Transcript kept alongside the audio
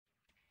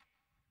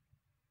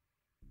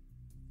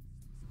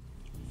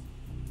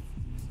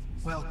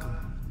Welcome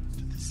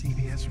to the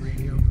CBS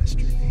Radio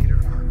Mystery Theater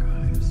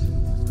Archives,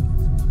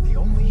 the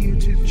only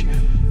YouTube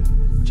channel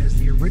which has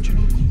the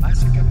original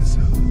classic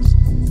episodes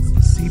of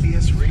the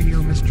CBS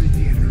Radio Mystery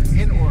Theater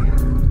in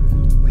order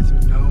with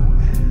no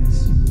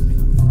ads.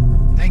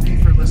 Thank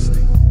you for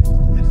listening,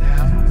 and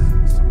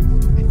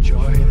now,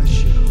 enjoy the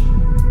show.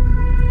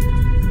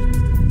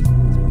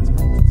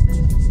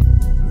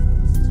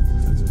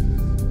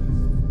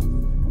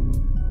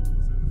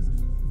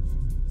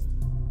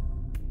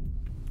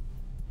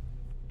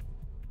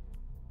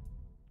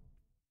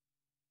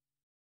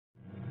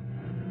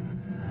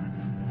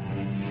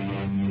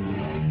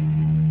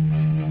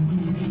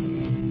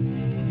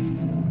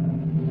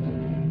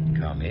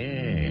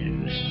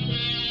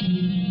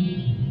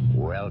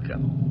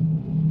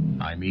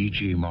 I'm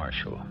E.G.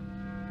 Marshall.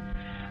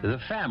 The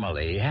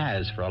family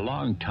has, for a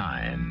long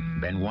time,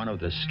 been one of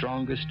the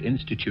strongest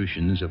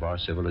institutions of our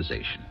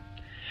civilization.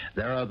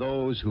 There are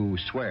those who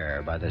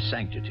swear by the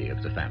sanctity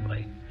of the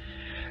family.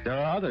 There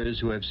are others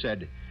who have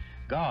said,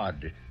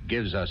 God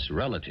gives us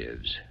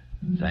relatives.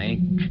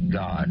 Thank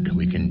God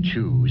we can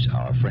choose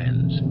our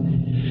friends.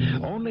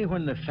 Only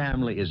when the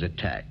family is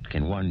attacked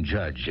can one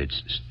judge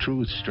its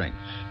true strength.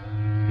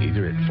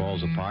 Either it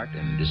falls apart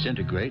and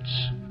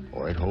disintegrates,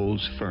 or it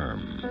holds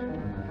firm.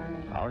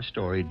 Our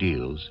story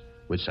deals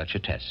with such a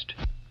test.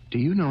 Do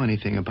you know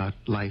anything about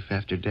life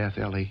after death,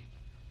 Ellie?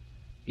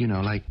 You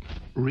know, like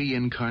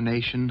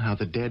reincarnation, how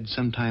the dead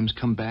sometimes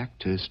come back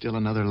to still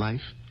another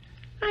life?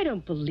 I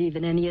don't believe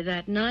in any of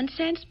that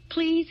nonsense.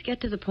 Please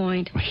get to the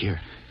point. Well, here,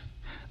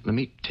 let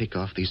me take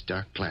off these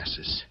dark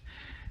glasses.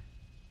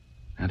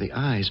 Now, the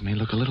eyes may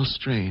look a little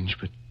strange,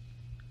 but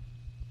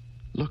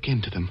look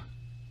into them.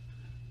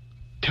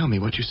 Tell me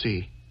what you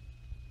see.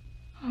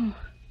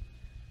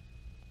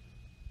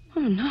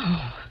 Oh,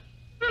 no.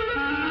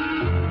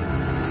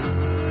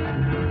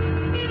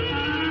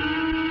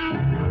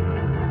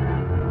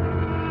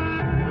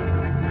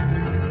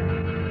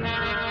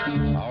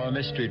 Our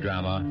mystery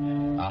drama,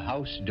 A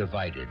House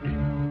Divided,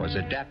 was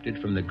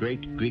adapted from the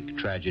great Greek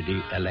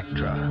tragedy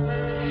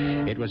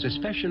Electra. It was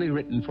especially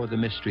written for the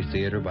Mystery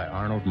Theater by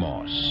Arnold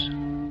Moss.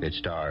 It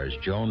stars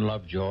Joan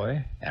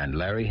Lovejoy and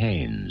Larry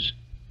Haines.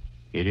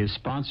 It is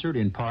sponsored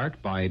in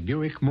part by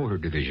Buick Motor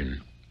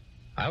Division.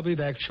 I'll be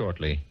back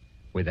shortly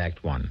with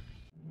Act One.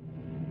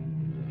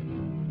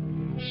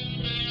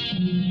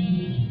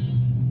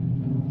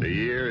 The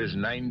year is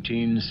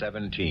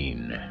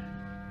 1917.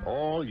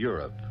 All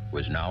Europe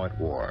was now at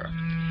war.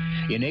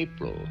 In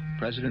April,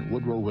 President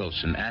Woodrow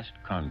Wilson asked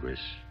Congress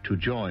to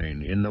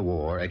join in the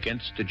war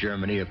against the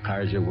Germany of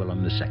Kaiser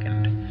Wilhelm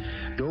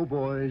II.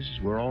 Doughboys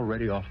were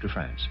already off to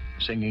France,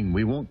 singing,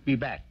 "We won't be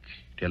back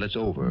till it's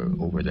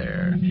over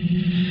there."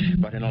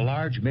 But in a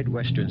large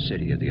Midwestern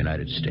city of the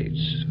United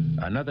States,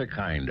 another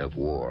kind of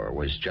war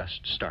was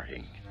just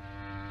starting.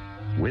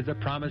 With the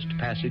promised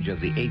passage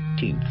of the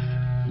 18th,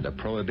 the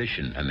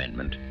Prohibition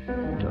Amendment,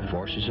 the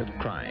forces of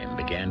crime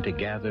began to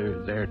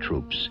gather their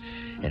troops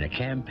in a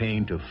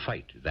campaign to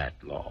fight that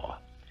law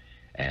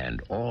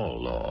and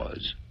all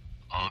laws.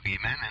 Augie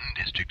Manning,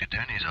 District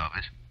Attorney's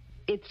Office.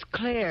 It's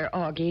Claire,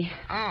 Augie.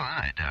 Oh,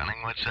 hi,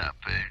 darling. What's up?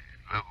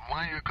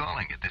 Why are you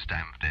calling at this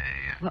time of day?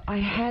 Well, I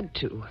had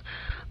to.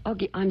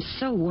 Augie, I'm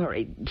so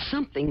worried.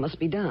 Something must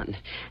be done.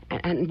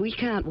 And we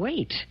can't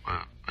wait.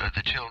 Well,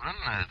 the children,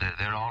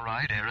 they're all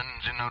right?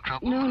 Aaron's in no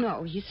trouble?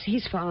 No,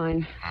 he's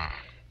fine.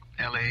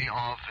 Ellie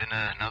off in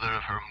another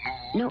of her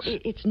moods? No,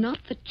 it's not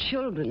the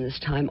children this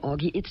time,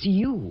 Augie. It's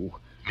you.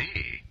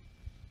 Me?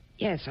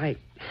 Yes,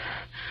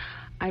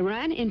 I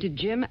ran into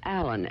Jim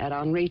Allen at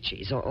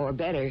Enrichi's, or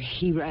better,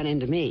 he ran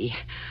into me.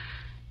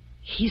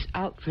 He's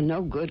out for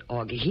no good,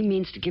 Augie. He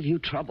means to give you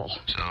trouble.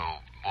 So,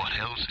 what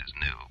else is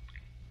new?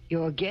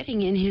 You're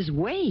getting in his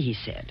way, he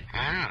said.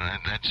 Yeah,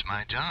 that's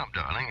my job,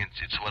 darling.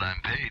 It's what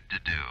I'm paid to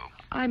do.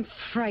 I'm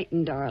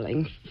frightened,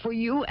 darling, for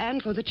you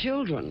and for the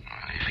children.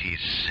 If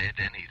he's said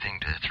anything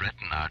to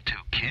threaten our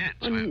two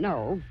kids... Well,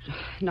 no,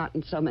 not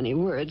in so many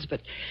words,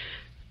 but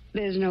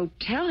there's no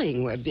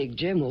telling where Big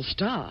Jim will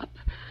stop.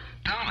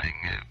 Darling,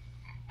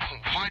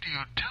 why do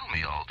you tell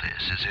me all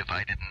this as if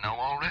I didn't know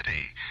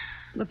already?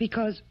 But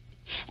because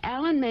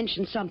Alan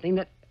mentioned something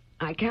that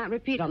I can't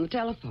repeat on the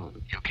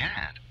telephone. You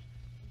can't?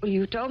 Well,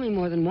 you told me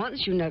more than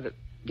once. You never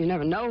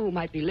know who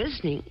might be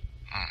listening.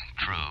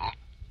 True.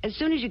 As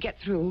soon as you get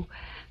through,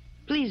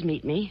 please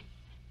meet me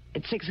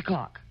at 6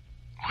 o'clock.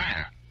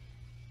 Where?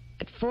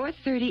 At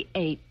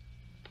 438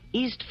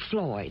 East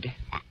Floyd.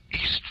 Well,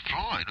 East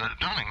Floyd?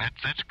 Darling,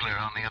 that's clear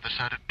on the other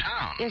side of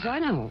town. Yes, I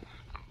know.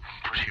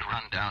 Pretty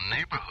run-down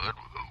neighborhood.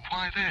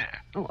 Why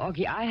there? Oh,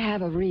 Augie, I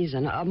have a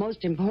reason, a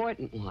most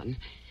important one.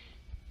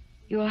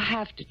 You'll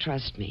have to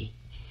trust me.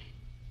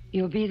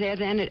 You'll be there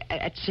then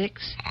at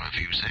 6? Well, if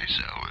you say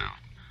so.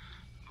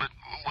 But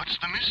what's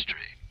the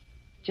mystery?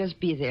 Just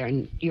be there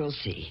and you'll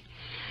see.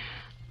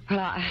 Well,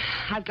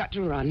 I've got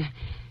to run.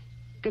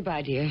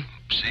 Goodbye, dear.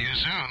 See you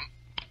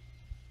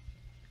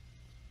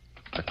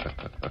soon.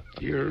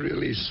 You're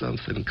really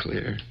something,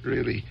 Claire.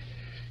 Really.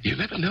 You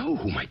never know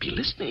who might be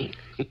listening.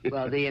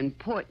 Well, the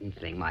important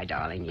thing, my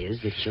darling,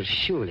 is that she'll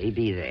surely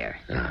be there.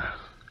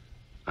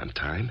 On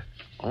time?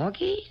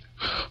 Augie?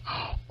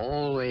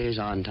 Always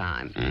on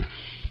time.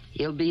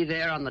 He'll be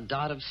there on the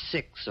dot of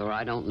 6, or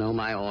I don't know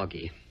my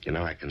Augie. You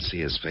know, I can see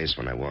his face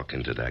when I walk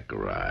into that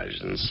garage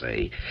and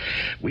say,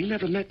 "We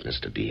never met,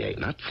 Mr. D.A.,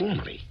 not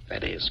formally.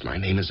 That is, my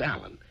name is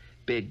Allen.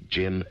 Big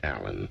Jim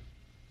Allen.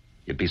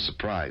 You'd be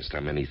surprised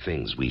how many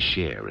things we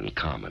share in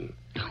common."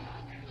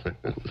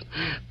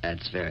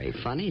 That's very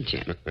funny,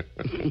 Jim.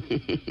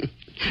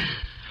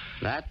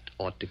 That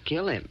ought to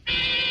kill him.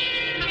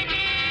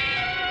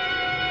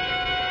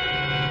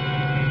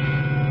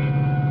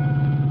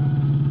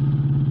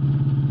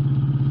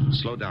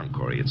 Slow down,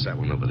 Corey. It's that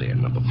one over there,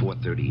 number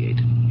 438.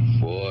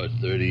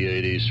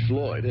 438 East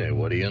Floyd. Hey,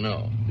 what do you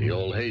know? The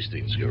old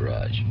Hastings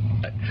garage.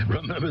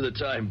 Remember the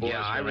time, boys?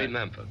 Yeah, I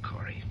remember,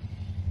 Corey.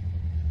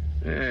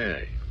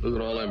 Hey, look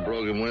at all them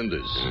broken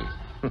windows.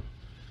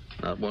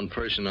 Not one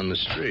person on the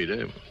street,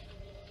 eh?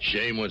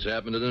 Shame what's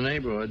happened to the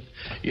neighborhood.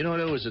 You know,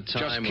 there was a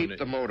time Just keep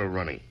the motor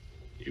running.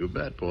 You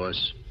bet,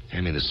 boss.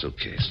 Hand me the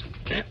suitcase.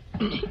 Yeah,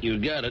 you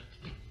got it.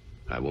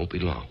 I won't be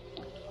long.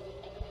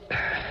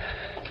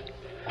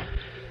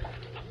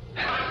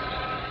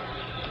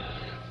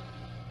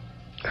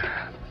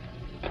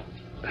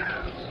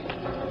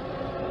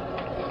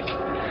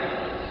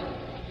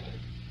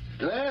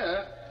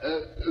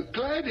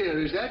 Claire,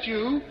 dear, is that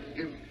you?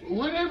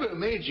 Whatever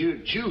made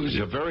you choose...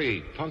 You're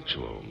very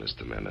punctual,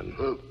 Mr.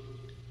 Menon.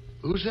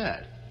 Who's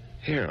that?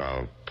 Here,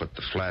 I'll put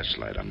the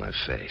flashlight on my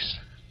face.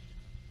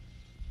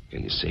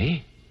 Can you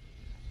see?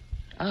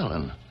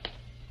 Allen.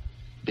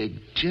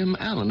 Big Jim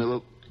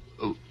Allen.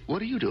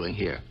 What are you doing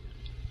here?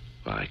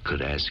 I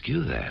could ask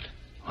you that.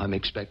 I'm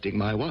expecting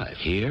my wife.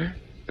 Here?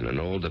 In an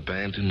old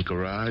abandoned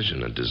garage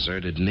in a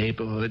deserted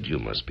neighborhood? You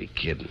must be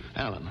kidding.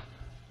 Allen,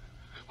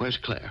 where's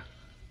Claire?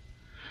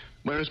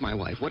 Where is my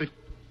wife? What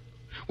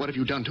have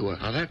you done to her?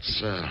 Now,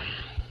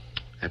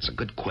 that's a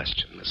good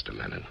question, Mr.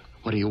 Menon.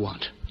 What do you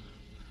want?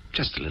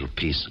 Just a little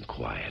peace and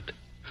quiet.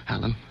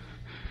 Allen,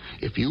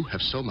 if you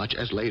have so much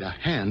as laid a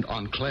hand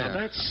on Claire...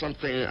 Now, that's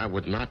something I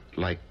would not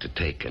like to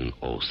take an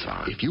oath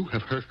on. If you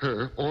have hurt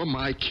her or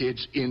my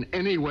kids in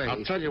any way...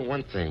 I'll tell you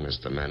one thing,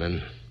 Mr.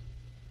 Menon.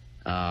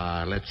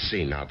 Let's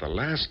see. Now, the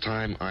last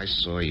time I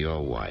saw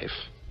your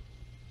wife,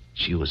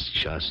 she was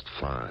just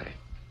fine.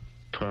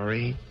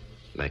 Purring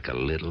like a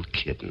little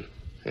kitten.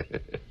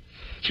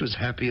 She was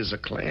happy as a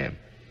clam.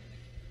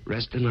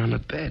 Resting on a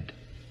bed.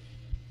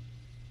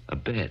 A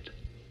bed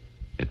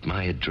at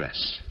my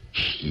address.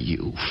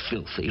 You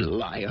filthy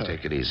liar.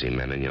 Take it easy,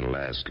 Menon. You'll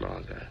last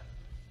longer.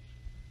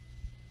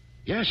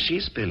 Yeah,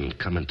 she's been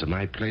coming to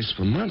my place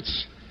for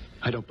months.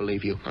 I don't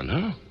believe you. Oh,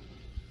 no?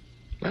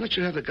 Why don't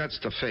you have the guts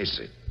to face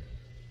it?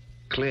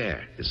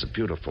 Claire is a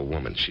beautiful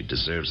woman. She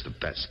deserves the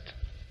best.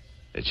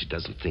 And she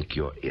doesn't think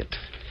you're it.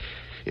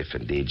 If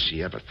indeed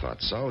she ever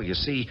thought so. You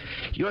see,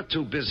 you're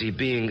too busy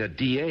being a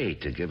DA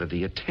to give her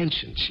the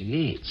attention she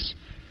needs.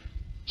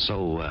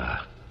 So,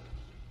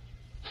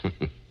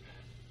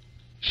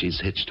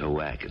 she's hitched her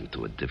wagon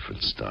to a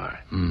different star.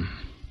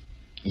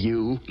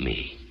 You?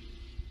 Me.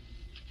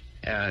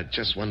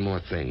 Just one more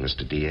thing,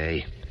 Mr.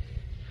 DA.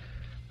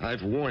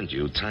 I've warned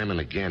you time and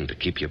again to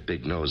keep your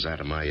big nose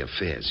out of my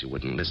affairs. You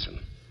wouldn't listen.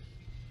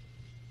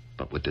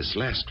 But with this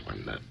last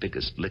one, the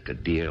biggest liquor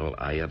deal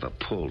I ever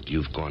pulled,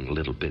 you've gone a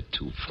little bit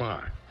too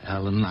far.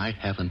 Allen, I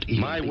haven't even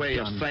My way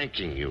of begun.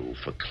 thanking you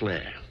for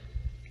Claire,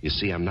 you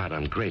see, I'm not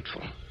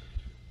ungrateful,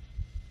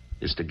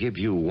 is to give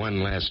you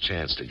one last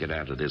chance to get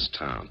out of this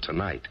town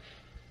tonight.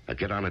 Now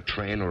get on a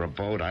train or a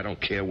boat, I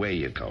don't care where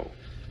you go.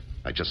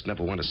 I just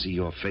never want to see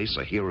your face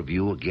or hear of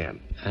you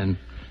again. And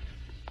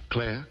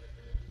Claire?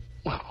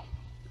 Well,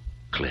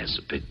 Claire's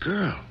a big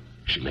girl.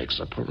 She makes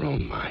up her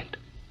own mind.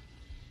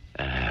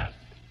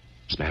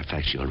 As a matter of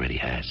fact, she already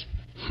has.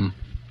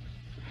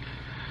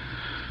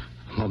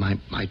 Well,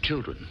 my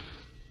children.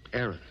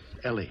 Aaron,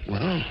 Ellie.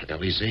 Well,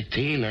 Ellie's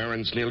 18,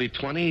 Aaron's nearly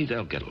 20.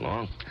 They'll get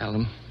along.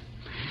 Allen,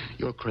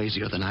 you're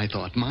crazier than I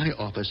thought. My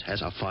office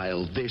has a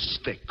file this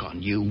thick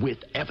on you with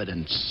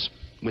evidence,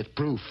 with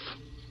proof.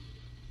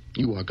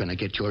 You are going to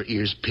get your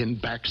ears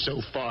pinned back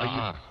so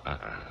far.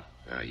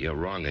 You're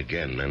wrong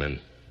again, Menon.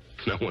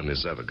 No one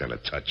is ever going to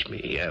touch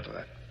me,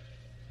 ever.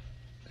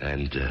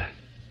 And,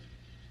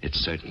 it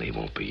certainly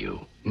won't be you.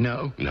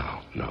 No?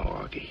 No,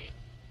 Augie.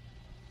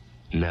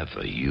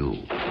 Never you.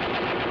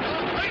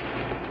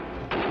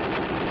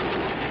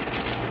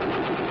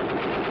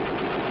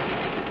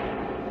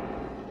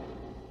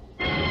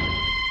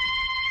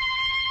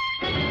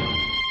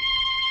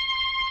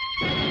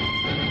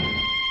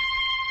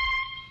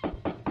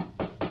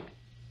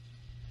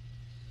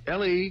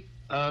 Ellie,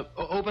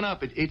 open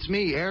up. It's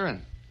me,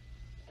 Aaron.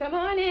 Come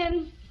on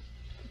in.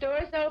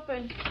 Door's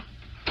open.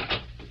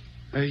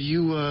 Are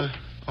you,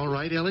 all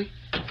right, Ellie?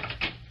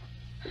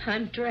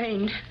 I'm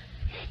drained.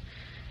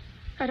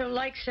 I don't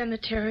like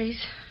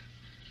cemeteries.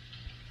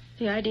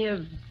 The idea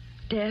of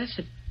death,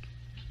 of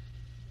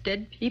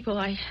dead people,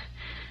 I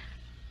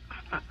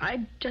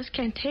just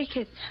can't take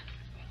it.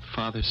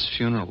 Father's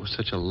funeral was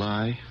such a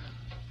lie.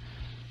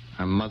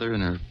 Our mother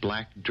in her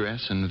black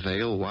dress and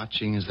veil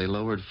watching as they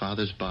lowered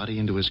Father's body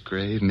into his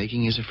grave,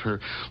 making as if her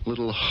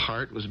little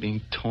heart was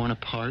being torn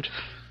apart.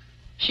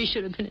 She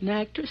should have been an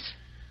actress.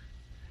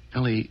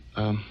 Ellie,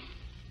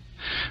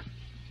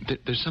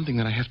 there's something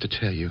that I have to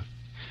tell you.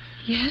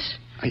 Yes?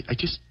 I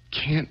just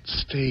can't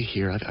stay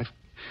here. I've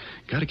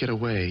got to get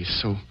away,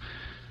 so...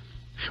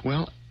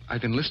 Well,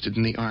 I've enlisted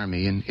in the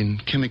Army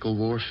in chemical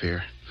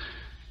warfare.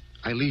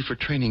 I leave for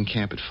training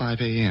camp at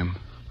 5 a.m.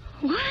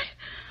 What?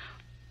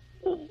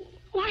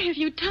 Why have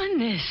you done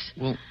this?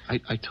 Well,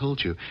 I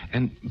told you.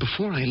 And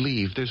before I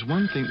leave, there's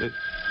one thing that...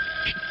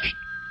 Shh.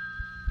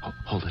 Oh,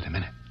 hold it a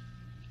minute.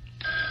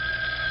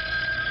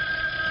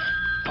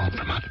 Phone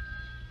from Mother.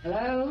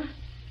 Hello?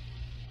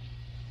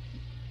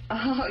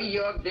 Oh,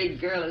 your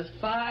big girl is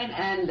fine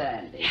and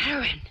dandy.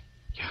 Aaron.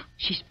 Yeah?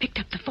 She's picked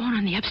up the phone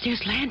on the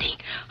upstairs landing.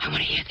 I want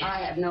to hear this.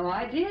 I have no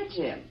idea,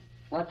 Jim.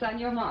 What's on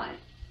your mind?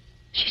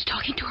 She's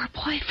talking to her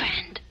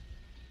boyfriend.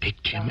 Big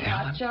Jim The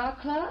Allen? Hot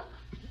Chocolate Club?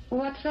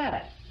 What's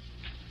that?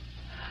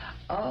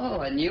 Oh,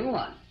 a new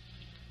one.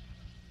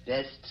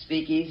 Best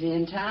speakeasy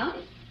in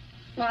town?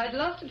 Well, I'd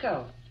love to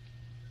go.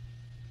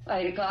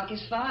 8 o'clock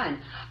is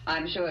fine.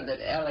 I'm sure that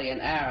Ellie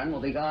and Aaron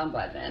will be gone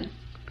by then.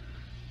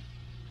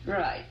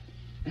 Right.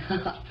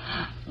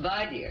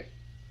 Bye, dear.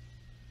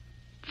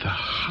 The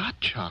Hot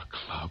Chocolate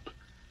Club?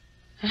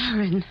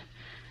 Aaron,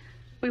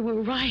 we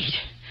were right.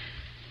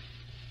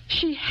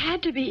 She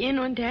had to be in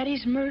on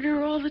Daddy's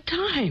murder all the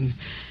time.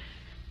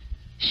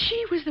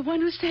 She was the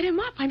one who set him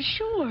up, I'm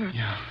sure.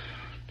 Yeah.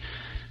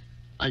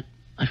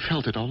 I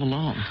felt it all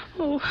along.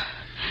 Oh,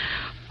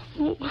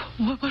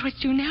 what do we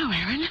do now,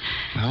 Aaron?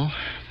 Well,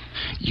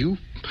 you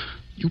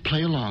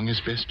play along as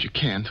best you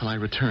can till I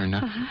return.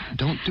 Now,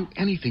 don't do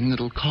anything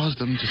that'll cause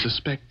them to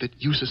suspect that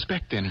you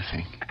suspect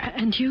anything.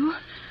 And you?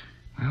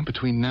 Well,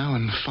 between now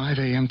and 5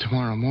 a.m.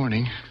 tomorrow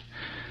morning,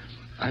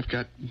 I've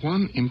got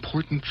one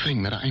important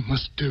thing that I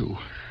must do.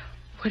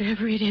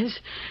 Whatever it is,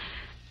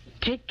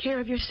 take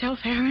care of yourself,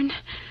 Aaron.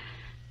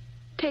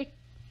 Take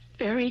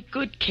very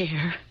good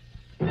care.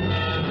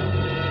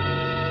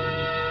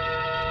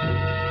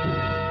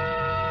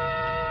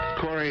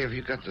 Corey, have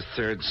you got the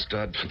third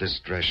stud for this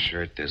dress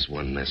shirt? There's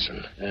one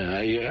missing.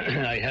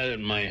 I had it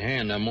in my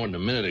hand more than a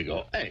minute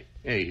ago. Hey,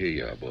 here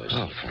you are, boss.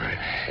 Oh, fine.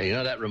 Hey, you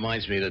know, that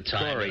reminds me of the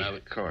time...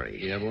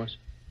 Corey. Yeah, boss?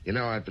 You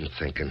know, I've been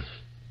thinking.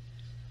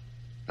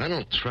 I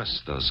don't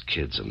trust those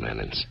kids of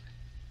Manning's.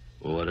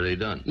 Well, what have they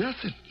done?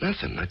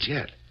 Nothing, not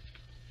yet.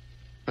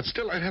 But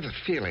still, I have a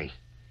feeling.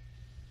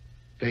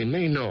 They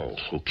may know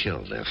who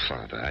killed their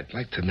father. I'd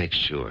like to make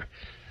sure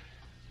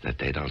that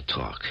they don't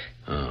talk.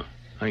 Oh,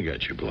 I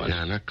got you, boss.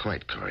 No, not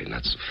quite, Corey.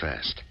 Not so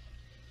fast.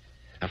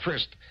 Now,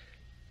 first,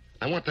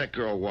 I want that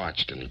girl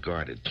watched and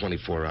guarded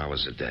 24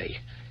 hours a day.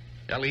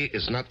 Ellie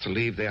is not to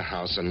leave their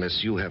house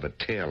unless you have a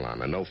tail on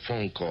her. No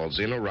phone calls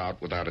in or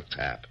out without a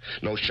tap.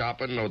 No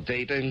shopping, no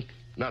dating,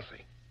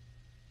 nothing.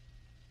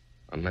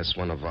 Unless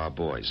one of our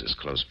boys is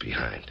close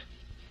behind.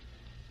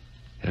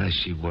 Yeah,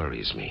 she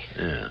worries me.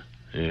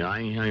 Yeah,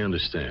 I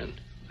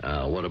understand.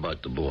 What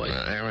about the boy?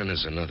 Aaron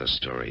is another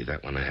story.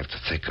 That one I have to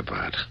think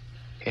about.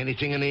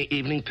 Anything in the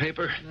evening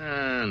paper?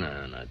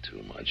 No, not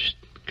too much.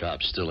 The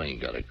cops still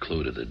ain't got a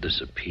clue to the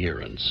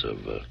disappearance of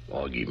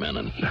Augie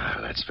Menon.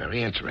 No, that's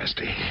very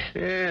interesting.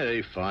 Yeah,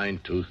 they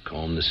fine-tooth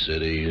comb the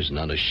city. There's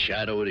not a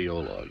shadow of the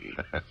old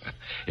Augie.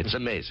 It's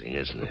amazing,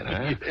 isn't it,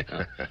 huh?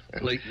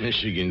 Yeah. Lake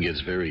Michigan gets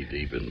very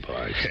deep in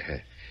parts.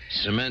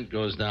 Cement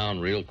goes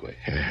down real quick.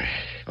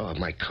 Oh,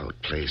 my coat,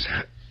 please.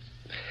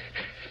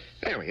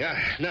 There we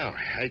are. Now,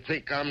 I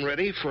think I'm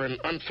ready for an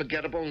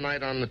unforgettable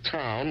night on the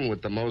town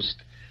with the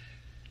most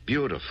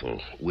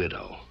beautiful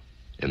widow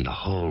in the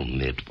whole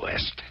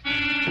Midwest.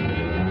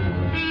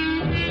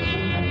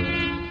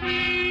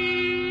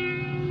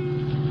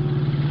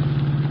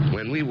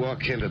 When we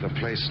walk into the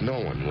place, no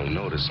one will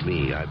notice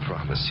me, I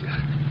promise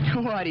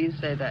you. Why do you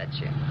say that,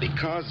 Jim?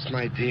 Because,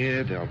 my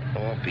dear, they'll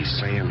all be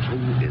saying,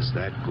 who is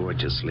that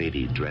gorgeous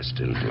lady dressed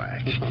in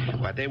black?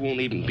 Why, they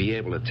won't even be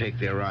able to take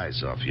their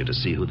eyes off you to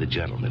see who the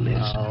gentleman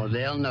is. Oh,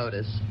 they'll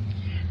notice.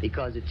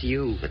 Because it's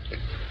you.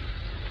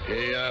 Here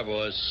you are,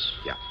 boss.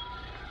 Yeah.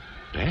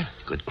 Yeah,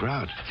 good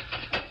crowd.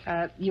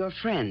 Your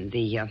friend,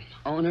 the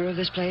owner of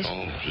this place?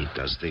 Oh, he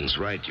does things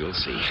right, you'll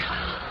see.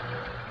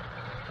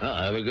 Well,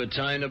 have a good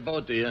time to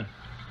both of you.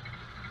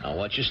 Now,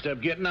 watch your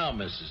step getting out,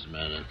 Mrs.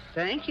 Menon.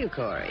 Thank you,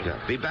 Corey. Yeah,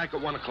 be back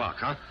at 1 o'clock,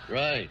 huh?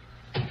 Right.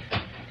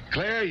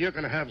 Claire, you're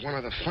going to have one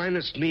of the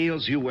finest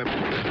meals you ever...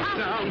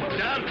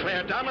 Down,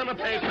 Claire, down on the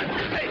pavement.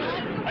 Hey,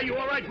 are you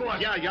all right, boy?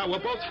 Yeah, we're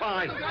both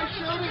fine.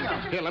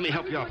 Here, let me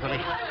help you up,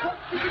 honey.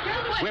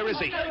 Where is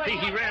he?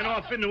 He ran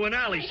off into an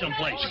alley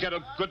someplace. Did you get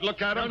a good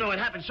look at him? No, it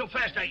happened so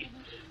fast.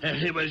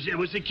 It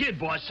was the kid,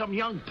 boss, some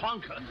young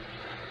punker.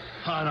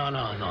 Oh,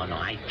 no,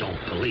 I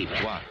don't believe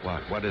it.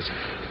 What is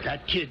it?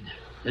 That kid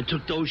that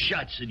took those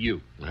shots at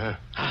you. Huh?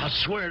 I'll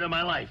swear to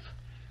my life.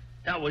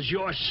 That was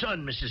your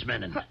son, Mrs.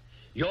 Menon.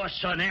 Your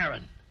son,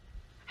 Aaron.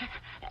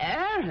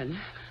 Aaron?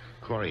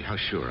 Corey, how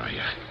sure are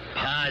you?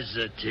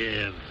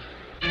 Positive.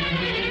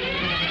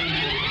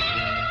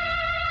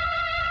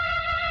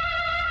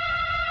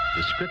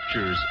 The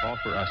scriptures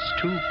offer us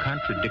two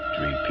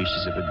contradictory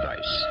pieces of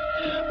advice.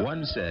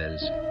 One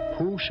says,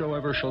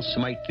 whosoever shall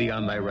smite thee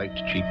on thy right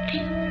cheek,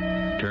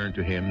 turn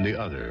to him the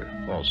other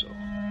also.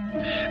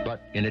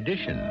 But in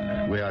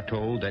addition, we are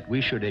told that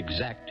we should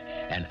exact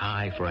an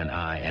eye for an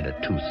eye and a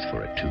tooth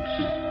for a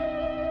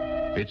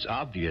tooth. It's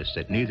obvious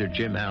that neither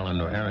Jim Allen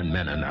nor Aaron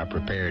Menon are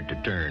prepared to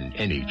turn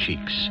any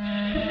cheeks,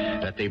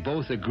 that they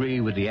both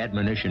agree with the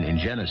admonition in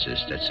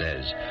Genesis that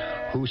says,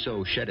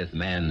 whoso sheddeth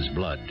man's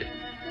blood,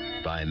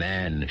 by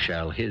man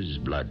shall his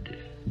blood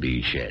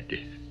be shed.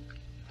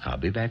 I'll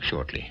be back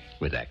shortly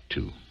with Act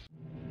 2.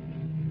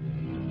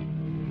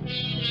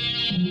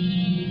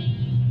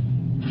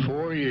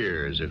 4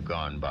 years have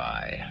gone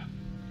by.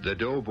 The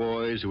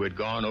doughboys who had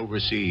gone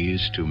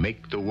overseas to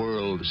make the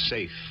world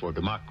safe for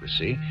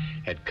democracy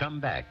had come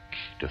back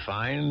to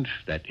find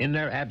that in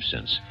their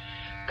absence,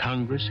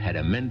 Congress had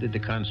amended the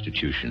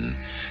Constitution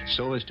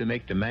so as to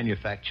make the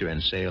manufacture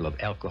and sale of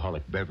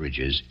alcoholic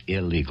beverages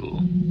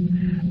illegal.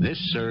 This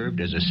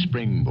served as a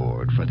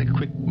springboard for the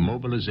quick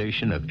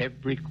mobilization of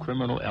every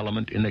criminal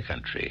element in the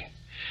country.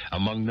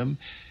 Among them,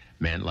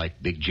 men like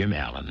Big Jim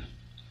Allen.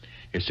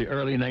 It's the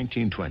early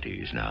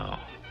 1920s now,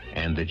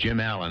 and the Jim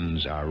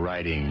Allens are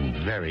riding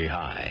very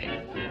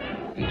high.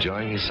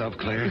 Enjoying yourself,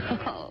 Claire?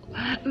 Oh,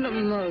 the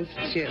most,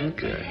 Jim.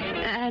 Good.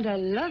 And I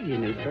love your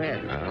new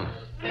friend. Oh.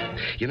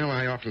 You know,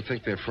 I often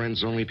think they're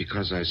friends only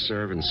because I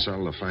serve and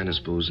sell the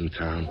finest booze in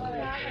town.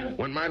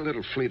 When my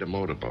little fleet of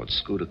motorboats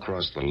scoot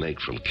across the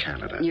lake from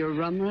Canada... You're a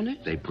rum runner?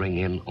 They bring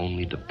in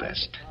only the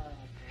best.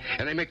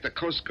 And they make the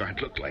Coast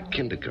Guard look like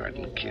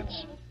kindergarten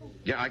kids.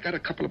 Yeah, I got a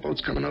couple of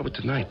boats coming over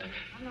tonight.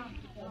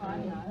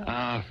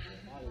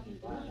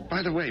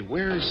 By the way,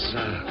 where's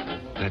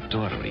that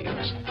daughter of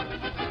yours?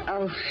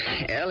 Oh,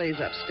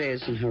 Ellie's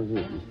upstairs in her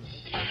room.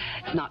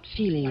 Not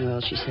feeling well,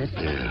 she said.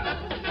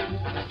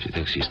 Yeah. She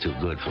thinks she's too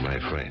good for my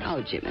friend.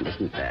 Oh, Jim, it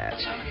isn't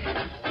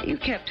that. You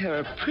kept her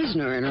a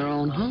prisoner in her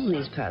own home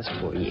these past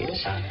 4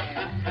 years.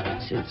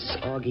 Since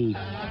Augie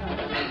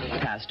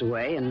passed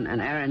away and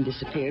Aaron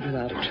disappeared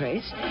without a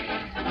trace.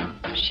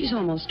 She's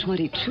almost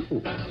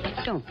 22.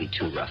 Don't be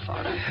too rough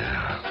on her.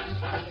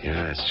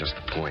 Yeah, that's just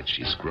the point.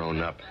 She's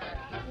grown up.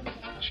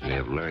 She may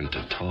have learned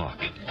to talk.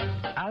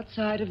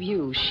 Outside of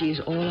you, she's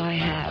all I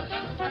have.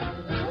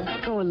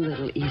 Go a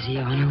little easy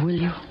on her, will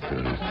you?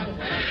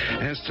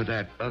 As to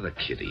that other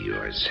kid of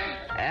yours,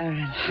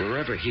 Aaron.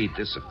 Wherever he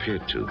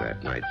disappeared to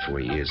that night 4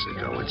 years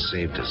ago, it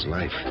saved his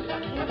life.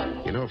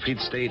 You know, if he'd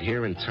stayed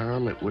here in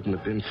town, it wouldn't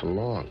have been for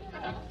long,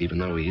 even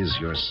though he is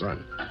your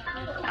son.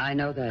 I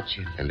know that,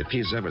 Jim. And if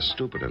he's ever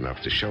stupid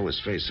enough to show his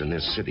face in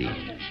this city,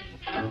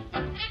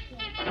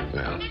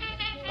 well...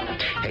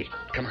 Hey,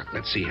 come on,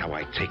 let's see how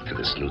I take to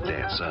this new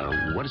dance.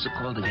 What is it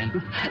called again?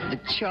 The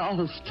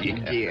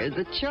Charleston, dear,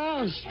 the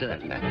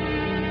Charleston.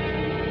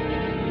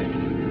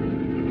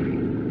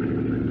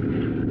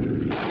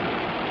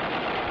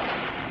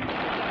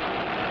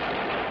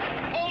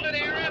 Hold it,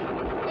 Aaron!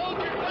 Hold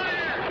your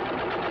fire!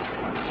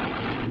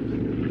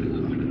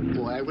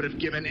 Boy, I would have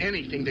given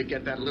anything to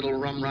get that little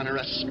rum runner,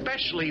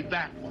 especially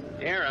that one.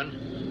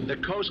 Aaron, the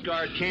Coast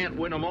Guard can't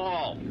win them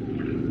all.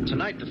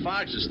 Tonight, the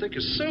fog's as thick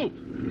as soup.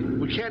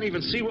 We can't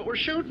even see what we're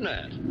shooting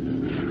at.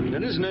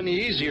 It isn't any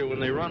easier when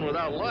they run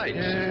without lights.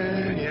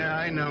 Yeah,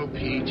 I know,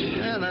 Pete.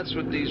 And that's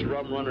what these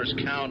rum runners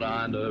count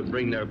on to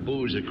bring their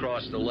booze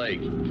across the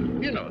lake.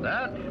 You know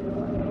that.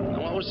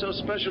 And what was so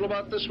special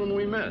about this one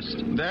we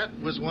missed? That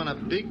was one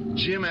of Big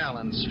Jim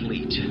Allen's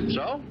fleet.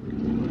 So?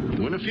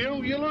 Win a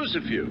few, you lose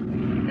a few.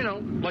 You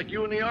know, like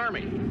you in the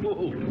Army.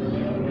 Whoa.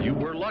 You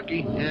were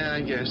lucky. Yeah,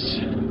 I guess.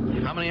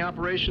 How many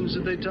operations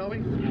did they tell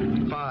me?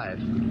 5.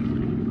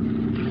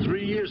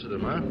 3 years of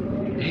them, huh?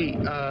 Hey,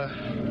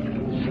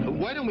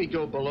 why don't we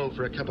go below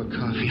for a cup of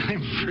coffee?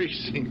 I'm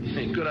freezing.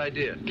 Hey, good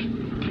idea.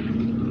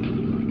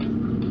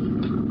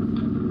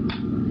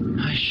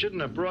 I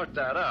shouldn't have brought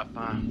that up.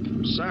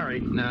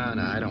 Sorry. No,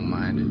 I don't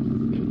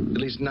mind.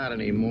 At least not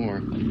anymore.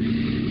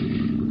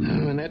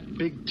 When that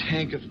big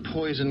tank of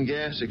poison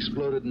gas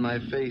exploded in my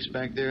face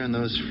back there in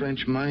those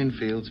French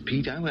minefields,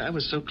 Pete, I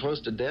was so close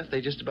to death,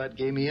 they just about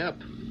gave me up.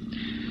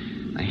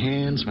 My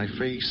hands, my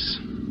face,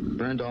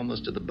 burned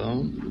almost to the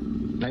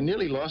bone. I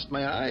nearly lost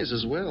my eyes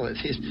as well.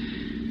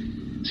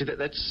 See,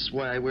 that's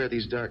why I wear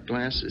these dark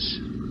glasses.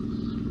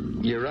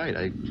 You're right,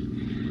 I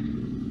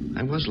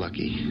was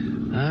lucky.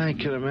 I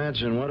can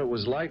imagine what it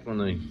was like when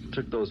they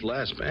took those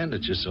last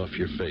bandages off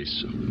your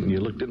face. When you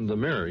looked into the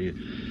mirror, you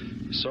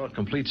saw a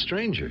complete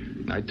stranger.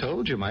 I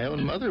told you, my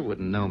own mother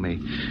wouldn't know me.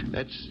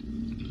 That's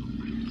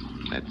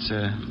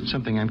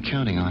something I'm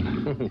counting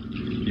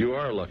on. You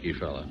are a lucky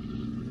fella.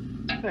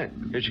 Hey,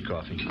 here's your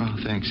coffee. Oh,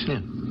 thanks.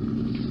 Yeah.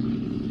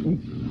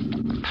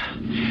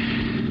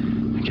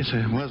 I guess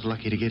I was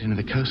lucky to get into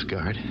the Coast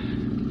Guard.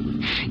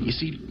 You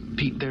see,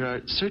 Pete, there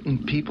are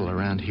certain people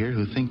around here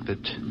who think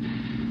that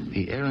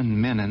the Aaron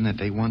Menon that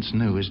they once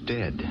knew is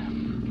dead.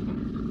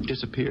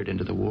 Disappeared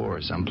into the war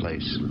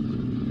someplace.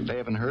 They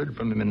haven't heard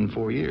from him in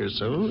 4 years,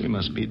 so he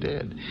must be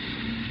dead.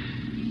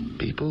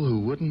 People who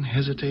wouldn't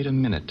hesitate a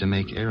minute to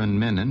make Aaron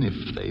Menon,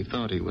 if they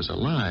thought he was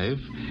alive,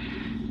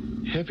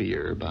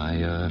 heavier by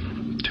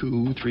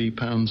 2-3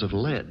 pounds of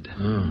lead.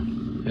 Oh,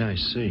 yeah, I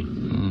see.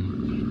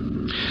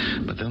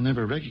 But they'll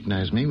never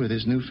recognize me with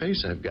this new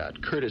face I've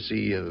got,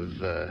 courtesy of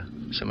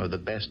some of the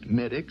best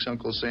medics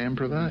Uncle Sam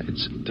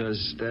provides.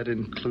 Does that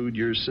include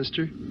your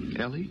sister,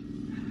 Ellie?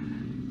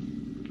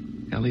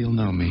 Ellie'll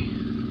know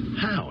me.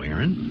 How,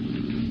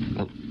 Aaron?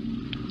 Well,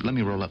 let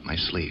me roll up my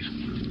sleeve.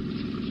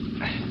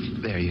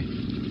 There,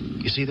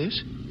 you see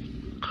this?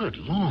 Good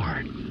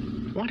Lord.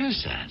 What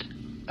is that?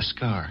 A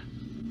scar.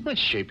 That's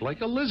shaped like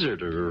a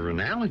lizard or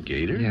an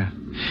alligator. Yeah.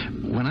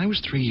 When I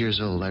was 3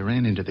 years old, I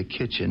ran into the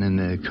kitchen, and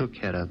the cook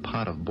had a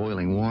pot of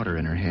boiling water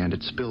in her hand.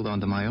 It spilled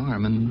onto my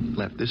arm and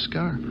left this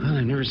scar. Well,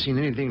 I've never seen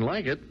anything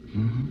like it.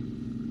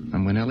 Mm-hmm.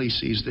 And when Ellie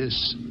sees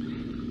this,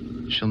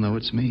 she'll know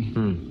it's me. A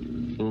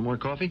little more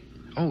coffee?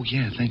 Oh,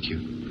 yeah, thank you.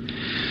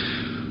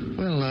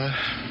 Well,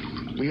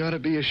 we ought to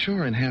be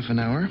ashore in half an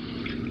hour.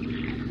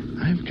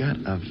 I've got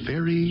a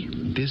very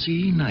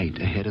busy night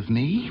ahead of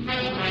me.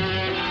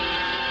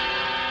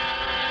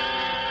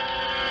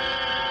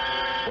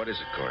 What is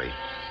it, Corey?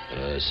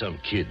 Some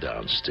kid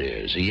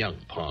downstairs, a young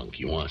punk.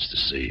 He wants to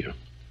see you.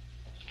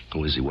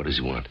 Who is he? What does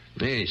he want?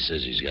 He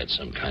says he's got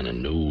some kind of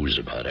news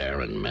about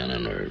Aaron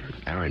Menon or...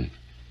 Aaron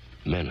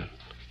Menon?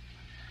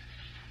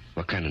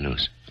 What kind of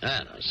news? I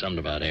don't know, something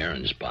about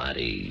Aaron's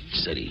body. He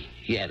said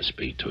he had to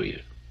speak to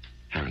you.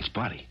 Aaron's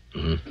body?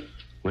 Mm-hmm.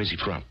 Where's he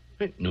from?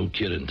 New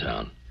kid in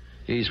town.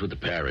 He's with the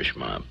parish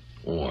mob.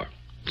 Or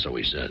so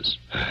he says.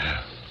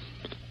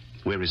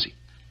 Where is he?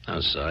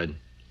 Outside,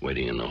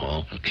 waiting in the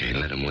hall. Okay,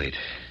 let him wait.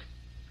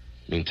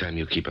 Meantime,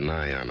 you keep an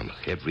eye on him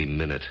every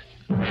minute.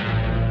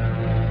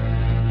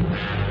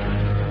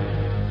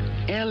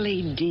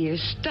 Ellie, dear,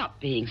 stop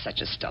being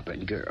such a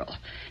stubborn girl.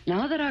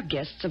 Now that our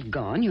guests have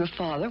gone, your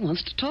father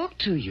wants to talk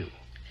to you.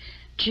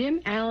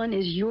 Jim Allen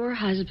is your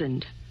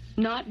husband,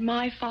 not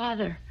my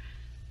father.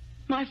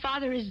 My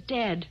father is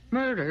dead,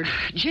 murdered.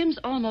 Jim's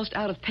almost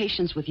out of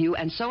patience with you,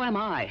 and so am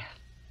I.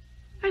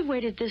 I've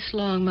waited this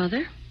long,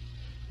 Mother.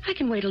 I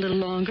can wait a little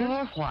longer.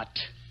 For what?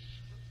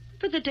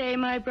 For the day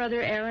my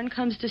brother Aaron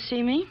comes to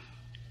see me.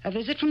 A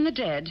visit from the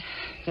dead.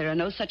 There are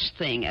no such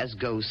thing as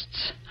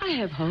ghosts. I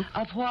have hope.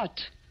 Of what?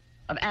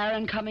 Of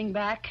Aaron coming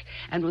back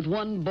and with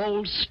one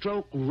bold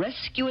stroke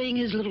rescuing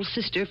his little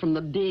sister from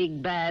the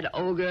big, bad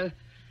ogre?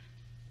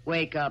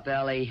 Wake up,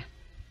 Ellie.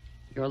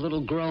 You're a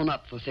little grown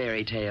up for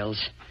fairy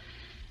tales.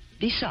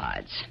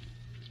 Besides,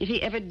 if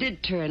he ever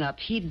did turn up,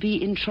 he'd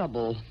be in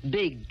trouble,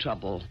 big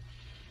trouble.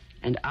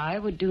 And I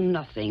would do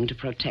nothing to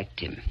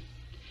protect him,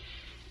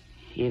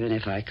 even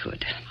if I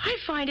could. I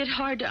find it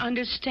hard to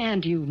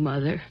understand you,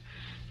 Mother.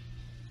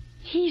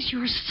 He's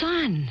your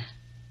son.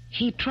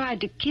 He tried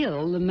to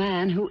kill the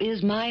man who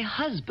is my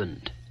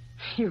husband.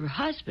 Your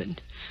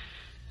husband?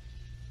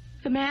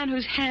 The man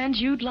whose hands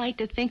you'd like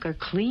to think are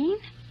clean?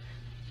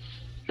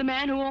 The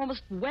man who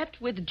almost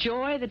wept with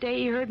joy the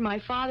day he heard my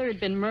father had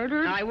been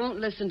murdered? I won't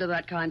listen to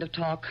that kind of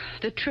talk.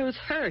 The truth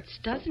hurts,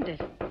 doesn't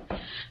it?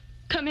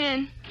 Come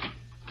in.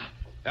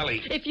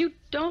 Ellie. If you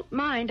don't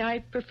mind, I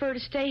prefer to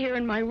stay here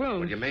in my room.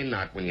 Well, you may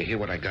not when you hear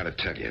what I got to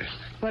tell you.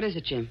 What is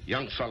it, Jim?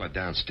 Young fella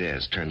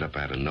downstairs turned up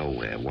out of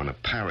nowhere. One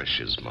of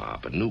Parrish's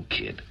mob, a new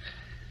kid.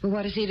 Well,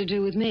 what is he to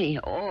do with me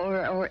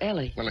or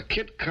Ellie? Well, a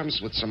kid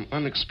comes with some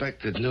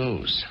unexpected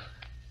news.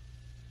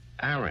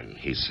 Aaron,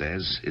 he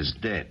says, is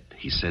dead.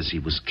 He says he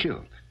was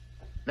killed.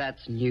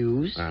 That's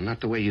news?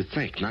 Not the way you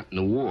think. Not in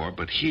the war,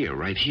 but here,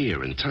 right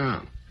here in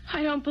town.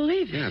 I don't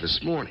believe it. Yeah,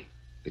 this morning.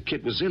 The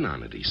kid was in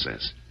on it, he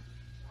says.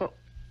 Well,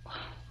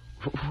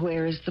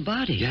 where is the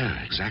body?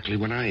 Yeah, exactly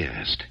what I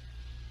asked.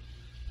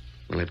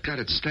 Well, they've got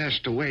it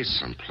stashed away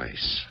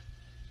someplace.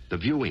 The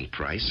viewing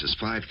price is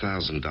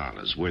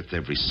 $5,000, worth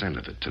every cent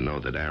of it, to know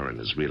that Aaron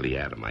is really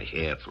out of my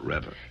hair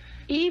forever.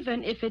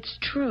 Even if it's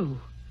true,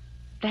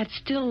 that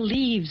still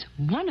leaves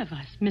one of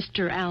us,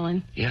 Mr.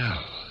 Allen.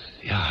 Yeah,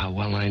 how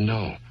well I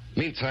know.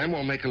 Meantime,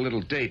 we'll make a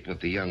little date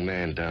with the young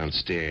man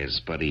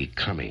downstairs, Buddy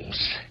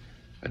Cummings.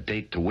 A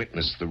date to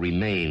witness the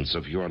remains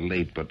of your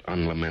late but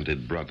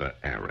unlamented brother,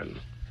 Aaron.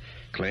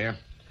 Claire?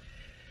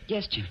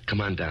 Yes, Jim.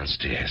 Come on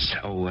downstairs.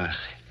 Oh,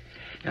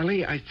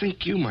 Ellie, I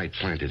think you might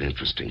find it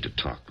interesting to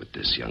talk with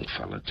this young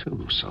fella,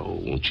 too. So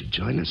won't you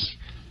join us?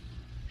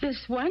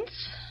 This once?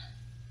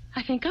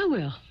 I think I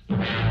will.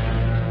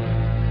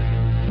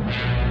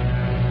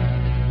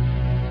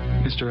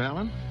 Mr.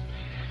 Allen,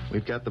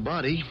 we've got the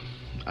body.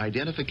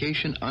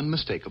 Identification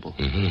unmistakable.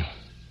 Mm-hmm.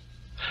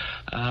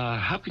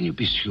 How can you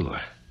be sure?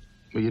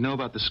 Well, you know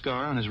about the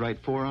scar on his right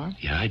forearm?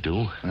 Yeah, I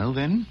do. Well,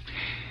 then,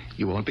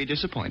 you won't be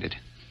disappointed.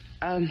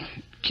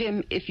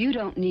 Jim, if you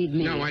don't need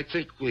me... No, I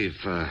think we've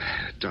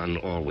done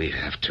all we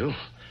have to.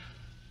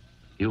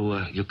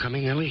 You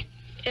coming, Ellie?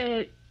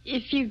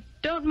 If you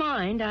don't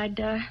mind, I'd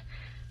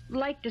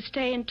like to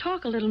stay and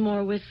talk a little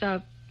more with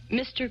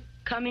Mr.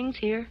 Cummings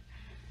here.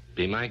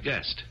 Be my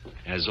guest,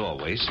 as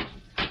always.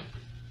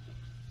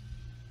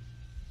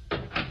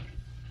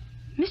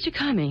 Mr.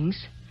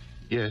 Cummings?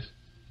 Yes?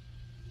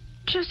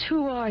 Just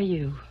who are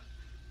you?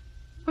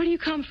 Where do you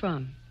come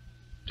from?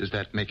 Does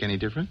that make any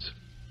difference?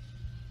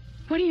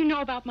 What do you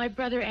know about my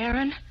brother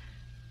Aaron?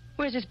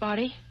 Where's his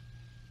body?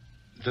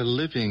 The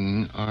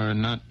living are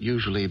not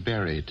usually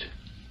buried.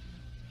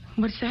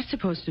 What's that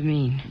supposed to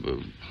mean?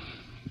 Well,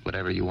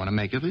 whatever you want to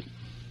make of it.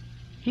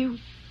 You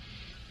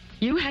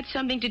had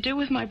something to do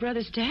with my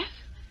brother's death?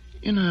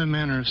 In a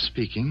manner of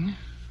speaking.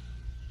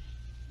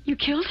 You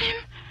killed him?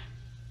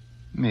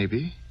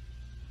 Maybe.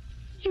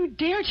 You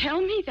dare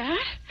tell me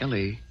that?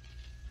 Ellie,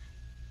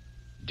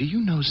 do you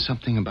know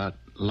something about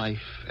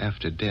life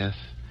after death?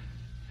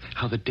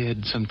 How the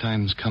dead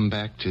sometimes come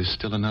back to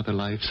still another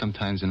life,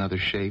 sometimes in other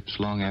shapes,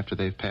 long after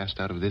they've passed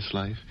out of this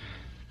life?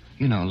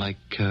 You know, like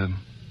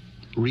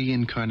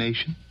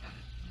reincarnation?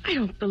 I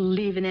don't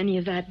believe in any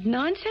of that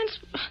nonsense.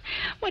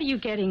 What are you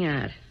getting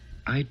at?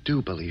 I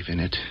do believe in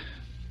it.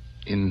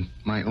 In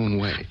my own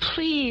way.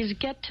 Please,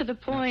 get to the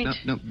point.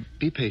 No,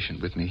 be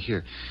patient with me.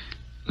 Here,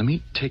 let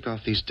me take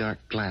off these dark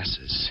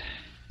glasses.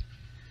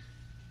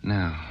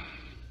 Now,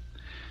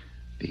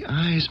 the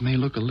eyes may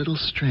look a little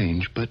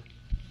strange, but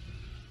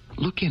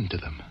look into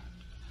them.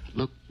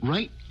 Look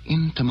right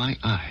into my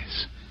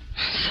eyes.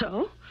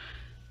 So?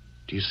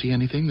 Do you see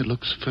anything that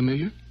looks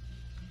familiar?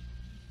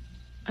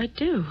 I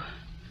do.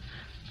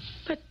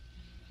 But,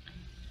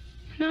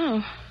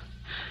 no,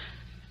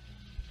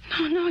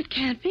 it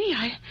can't be.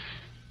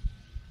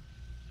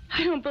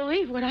 I don't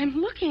believe what I'm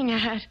looking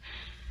at.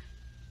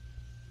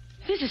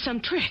 This is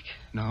some trick.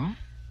 No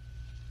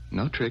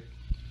trick.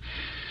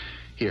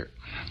 Here,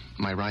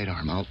 my right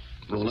arm. I'll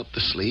roll up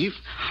the sleeve.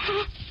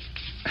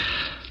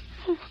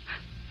 Oh,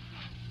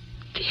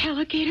 the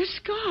alligator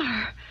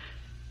scar.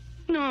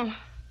 No,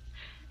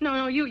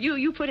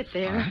 you put it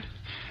there.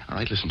 All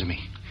right, listen to me.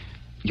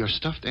 Your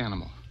stuffed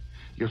animal,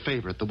 your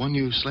favorite, the one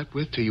you slept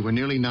with till you were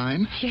nearly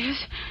 9?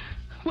 Yes.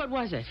 What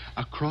was it?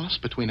 A cross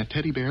between a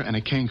teddy bear and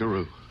a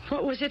kangaroo.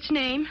 What was its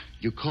name?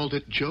 You called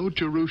it Joe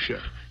Jerusha.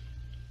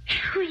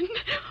 Aaron,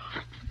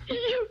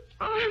 you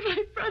are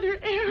my brother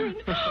Aaron.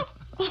 Oh,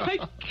 I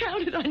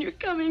counted on your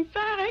coming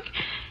back.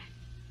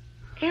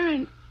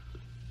 Aaron,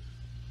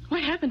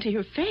 what happened to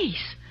your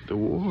face? The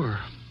war.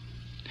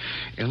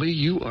 Ellie,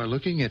 you are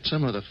looking at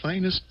some of the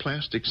finest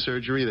plastic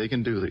surgery they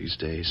can do these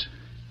days.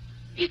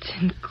 It's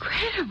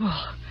incredible.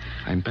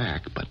 I'm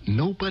back, but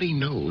nobody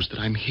knows that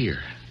I'm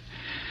here.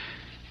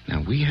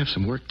 Now, we have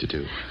some work to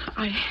do.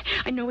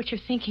 I know what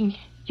you're thinking.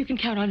 You can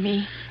count on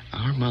me.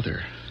 Our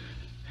mother,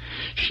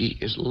 she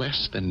is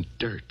less than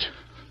dirt.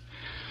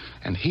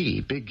 And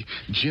he, big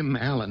Jim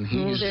Allen,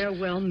 he's... Oh, they're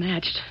well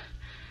matched.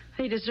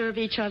 They deserve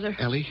each other.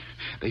 Ellie,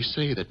 they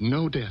say that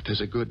no death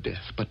is a good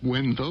death, but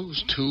when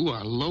those two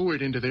are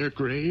lowered into their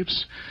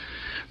graves,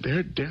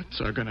 their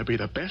deaths are going to be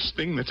the best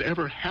thing that's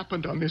ever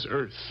happened on this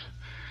earth.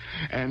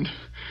 And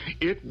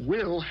it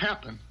will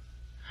happen.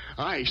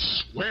 I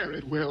swear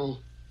it will.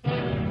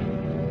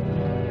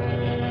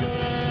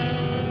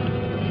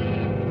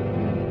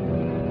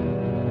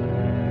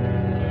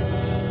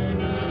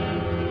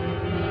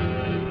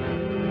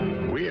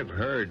 We have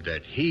heard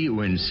that he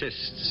who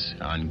insists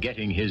on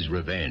getting his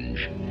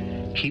revenge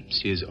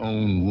keeps his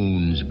own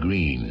wounds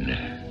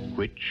green,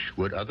 which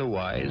would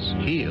otherwise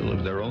heal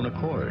of their own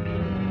accord.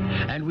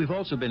 And we've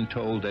also been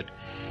told that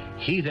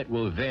he that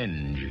will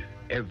venge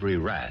every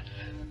wrath,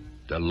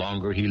 the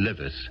longer he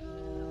liveth,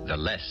 the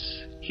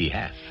less he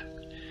hath.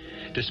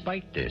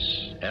 Despite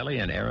this, Ellie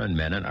and Aaron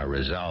Menon are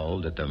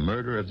resolved that the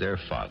murder of their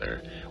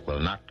father will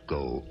not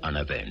go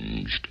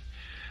unavenged,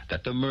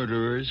 that the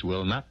murderers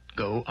will not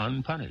go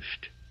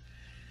unpunished.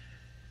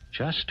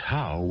 Just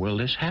how will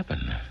this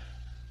happen?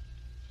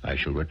 I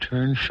shall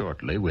return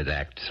shortly with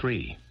Act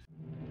 3.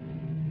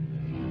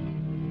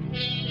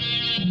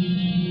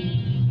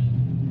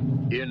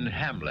 In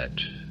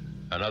Hamlet,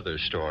 another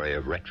story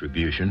of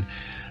retribution,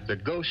 the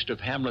ghost of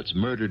Hamlet's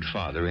murdered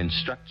father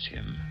instructs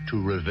him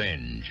to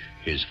revenge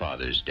his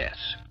father's death.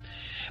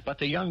 But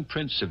the young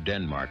prince of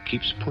Denmark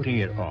keeps putting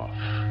it off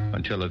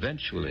until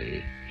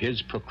eventually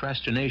his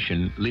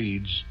procrastination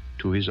leads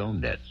to his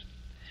own death.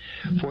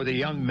 For the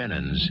young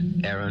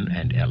Menons, Aaron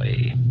and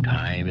Ellie,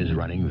 time is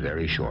running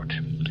very short.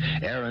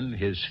 Aaron,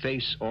 his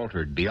face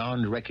altered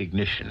beyond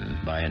recognition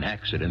by an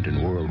accident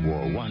in World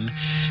War I,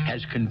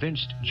 has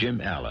convinced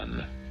Jim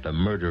Allen, the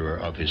murderer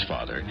of his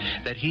father,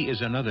 that he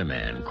is another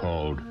man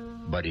called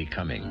Buddy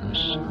Cummings.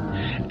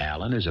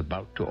 Allen is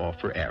about to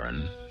offer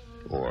Aaron,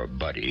 or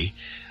Buddy,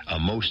 a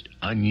most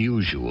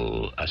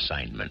unusual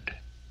assignment.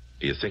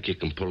 Do you think you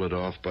can pull it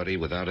off, Buddy,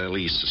 without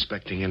Ellie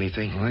suspecting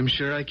anything? I'm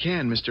sure I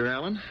can, Mr.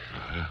 Allen.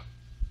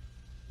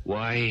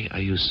 Why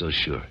are you so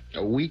sure?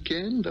 A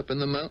weekend up in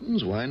the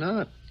mountains? Why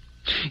not?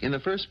 In the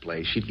first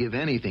place, she'd give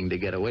anything to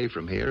get away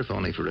from here, if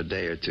only for a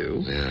day or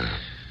two. Yeah,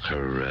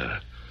 her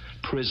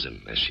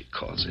prison, as she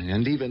calls it.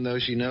 And even though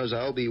she knows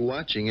I'll be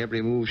watching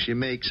every move she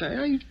makes,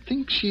 I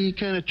think she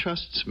kind of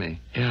trusts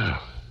me. Yeah.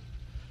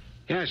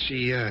 Yeah,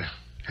 she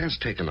has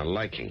taken a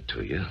liking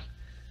to you,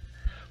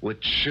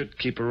 which should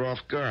keep her off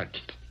guard.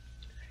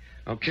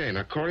 Okay,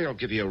 now, Corey, I'll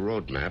give you a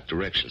road map,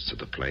 directions to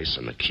the place,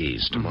 and the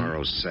keys.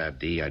 Tomorrow's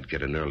Saturday. I'd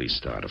get an early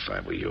start if I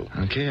were you.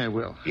 Okay, I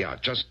will. Yeah,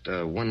 just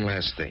one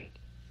last thing.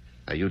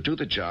 You do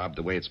the job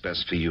the way it's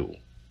best for you.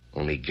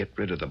 Only get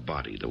rid of the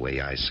body the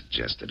way I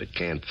suggested. It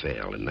can't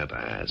fail. It never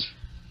has.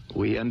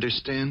 We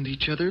understand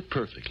each other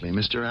perfectly,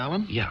 Mr.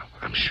 Allen. Yeah,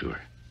 I'm sure.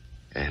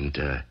 And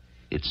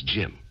it's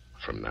Jim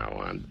from now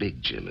on.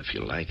 Big Jim, if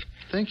you like.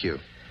 Thank you.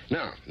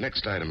 Now,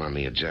 next item on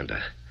the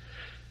agenda.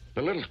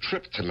 A little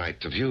trip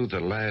tonight to view the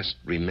last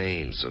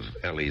remains of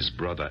Ellie's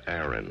brother,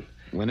 Aaron.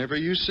 Whenever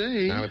you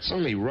say. Now, it's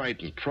only right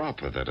and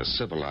proper that a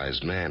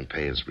civilized man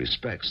pay his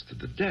respects to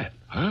the dead.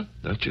 Huh?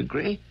 Don't you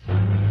agree?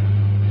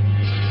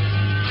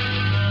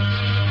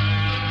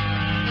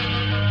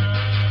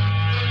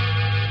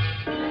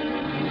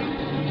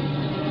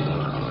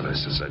 Oh,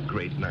 this is a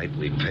great night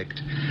we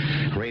picked.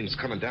 Rain's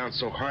coming down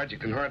so hard you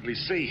can hardly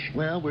see.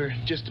 Well, we're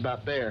just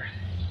about there.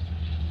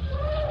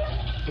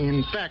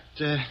 In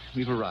fact,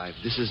 we've arrived.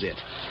 This is it.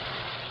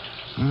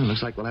 Well,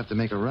 looks like we'll have to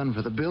make a run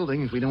for the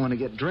building if we don't want to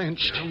get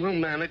drenched. We'll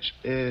manage.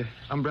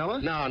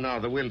 Umbrella? No,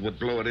 the wind would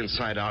blow it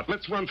inside out.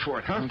 Let's run for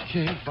it, huh?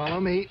 Okay, follow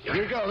me.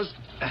 Here goes.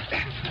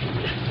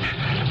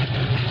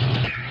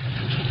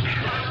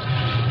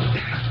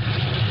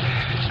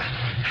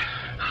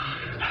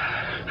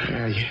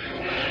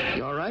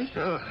 You all right?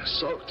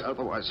 Soaked,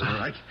 otherwise all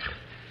right.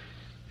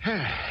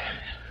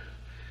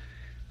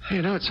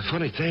 You know, it's a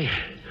funny thing.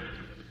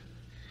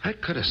 I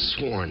could have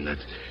sworn that...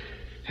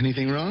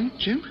 Anything wrong,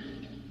 Jim?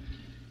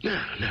 No,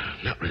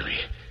 not really.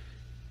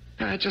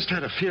 I just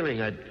had a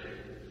feeling I'd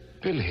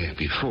been here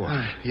before.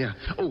 Yeah.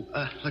 Oh,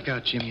 look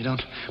out, Jim. You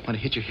don't want to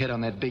hit your head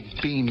on that big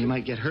beam. You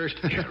might get hurt.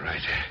 Yeah,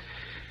 right.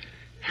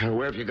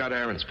 Where have you got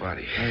Aaron's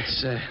body?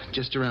 It's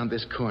just around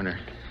this corner.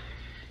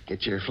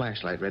 Get your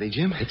flashlight ready,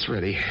 Jim. It's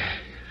ready.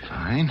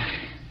 Fine.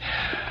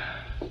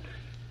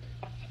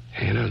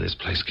 You know, this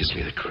place gives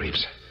me the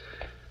creeps.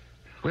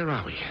 Where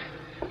are we?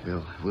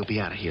 We'll be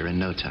out of here in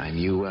no time.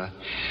 You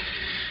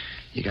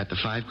got the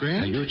 $5,000?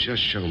 Now, you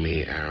just show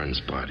me Aaron's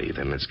body,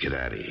 then let's get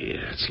out of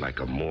here. It's like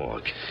a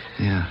morgue.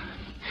 Yeah.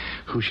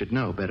 Who should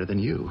know better than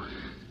you?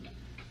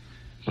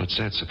 What's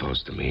that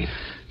supposed to mean?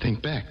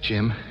 Think back,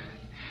 Jim.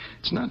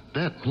 It's not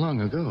that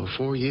long ago.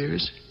 4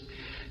 years.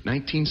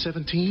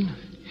 1917.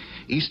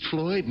 East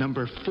Floyd,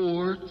 number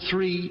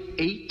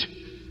 438.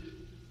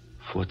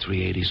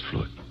 438 East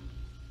Floyd.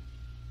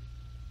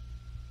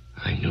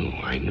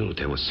 I knew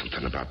there was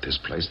something about this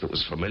place that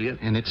was familiar.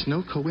 And it's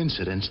no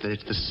coincidence that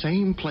it's the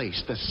same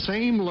place, the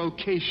same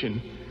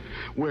location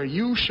where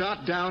you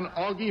shot down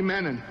Augie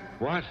Menon.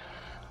 What?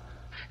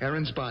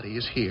 Aaron's body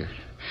is here,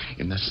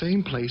 in the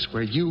same place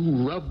where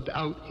you rubbed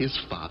out his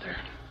father.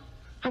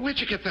 Now, where'd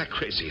you get that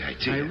crazy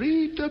idea? I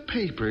read the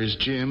papers,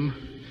 Jim.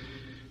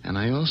 And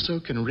I also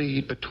can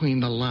read between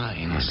the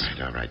lines.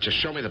 All right. Just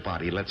show me the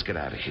body. Let's get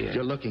out of here.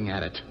 You're looking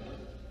at it.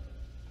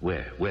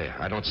 Where?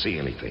 I don't see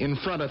anything. In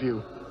front of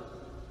you.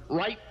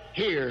 Right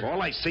here.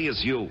 All I see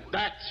is you.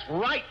 That's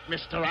right,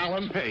 Mr.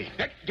 Allen. Hey,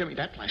 give me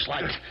that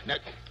flashlight. Now,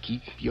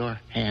 keep your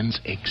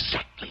hands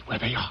exactly where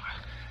they are.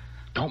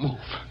 Don't move.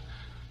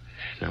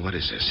 Now, what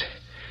is this?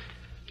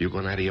 You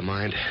going out of your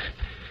mind?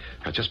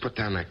 Now, just put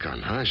down that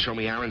gun, huh? Show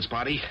me Aaron's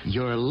body.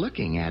 You're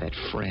looking at it,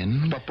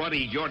 friend. But,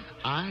 buddy,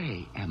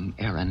 I am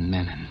Aaron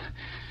Menon.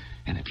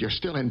 And if you're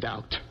still in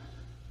doubt,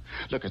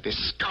 look at this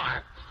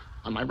scar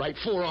on my right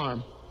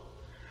forearm.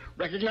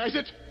 Recognize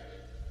it?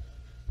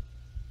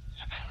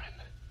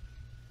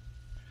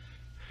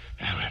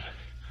 Aaron,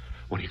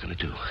 what are you going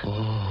to do?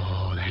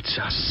 Oh, that's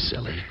a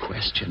silly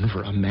question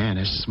for a man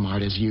as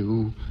smart as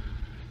you.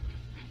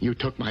 You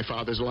took my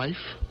father's life.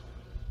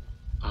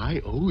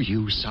 I owe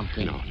you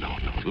something. No.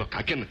 Look,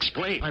 I can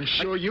explain. I'm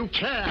sure you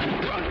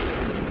can.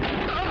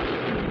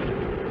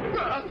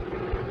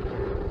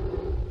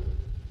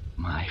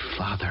 My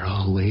father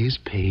always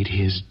paid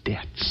his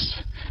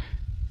debts.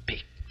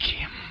 Big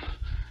Jim.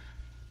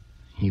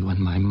 You and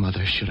my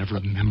mother should have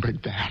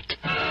remembered that.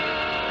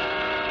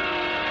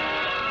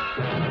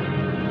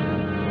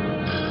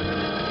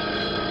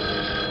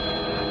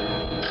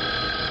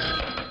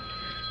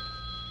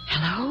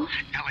 Hello?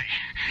 Ellie,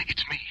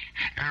 it's me,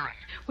 Aaron.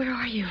 Where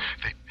are you?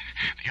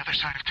 The other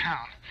side of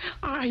town.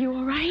 Are you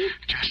all right?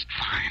 Just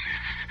fine.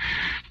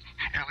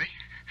 Ellie,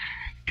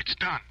 it's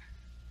done.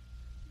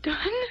 Done?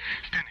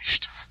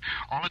 Finished.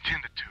 All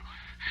attended to.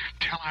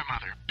 Tell our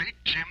mother, Big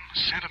Jim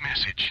sent a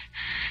message.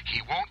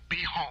 He won't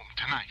be home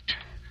tonight.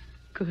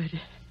 Good.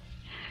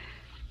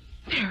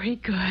 Very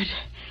good.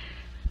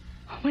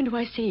 When do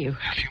I see you?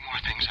 A few more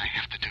things I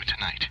have to do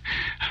tonight.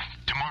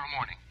 Tomorrow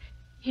morning.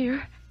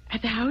 Here?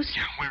 At the house?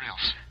 Yeah, where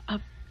else?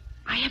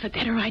 I have a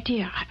better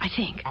idea, I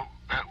think. Oh,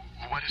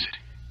 what is it?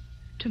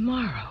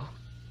 Tomorrow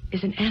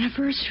is an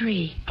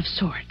anniversary of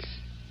sorts.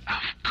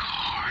 Of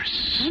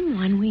course.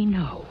 Someone we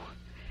know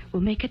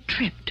will make a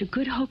trip to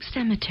Good Hope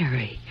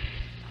Cemetery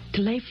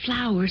to lay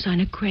flowers on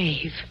a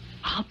grave.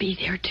 I'll be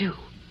there, too.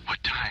 What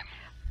time?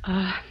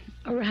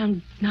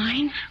 Around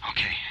 9?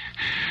 Okay.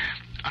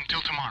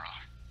 Until tomorrow.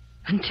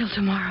 Until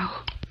tomorrow.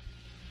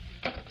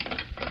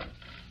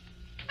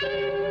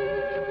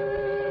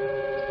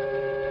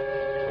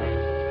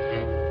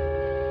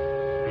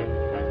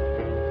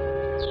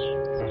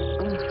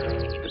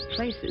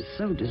 is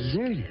so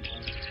deserted.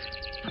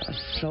 Not a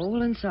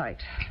soul in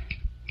sight.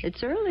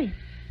 It's early.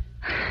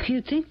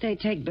 You'd think they'd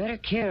take better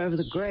care of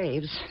the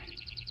graves.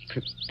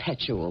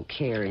 Perpetual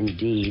care,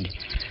 indeed.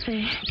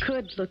 They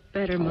could look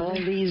better, Mother. All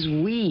these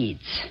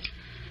weeds.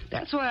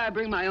 That's why I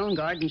bring my own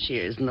garden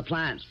shears and the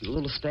plants and a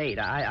little spade.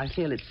 I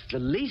feel it's the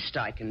least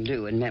I can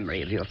do in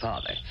memory of your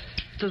father.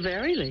 The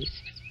very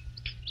least.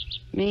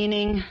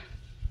 Meaning?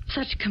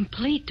 Such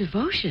complete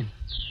devotion.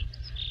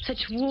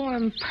 Such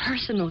warm,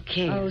 personal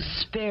care. Oh,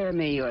 spare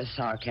me your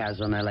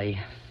sarcasm, Ellie.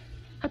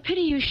 A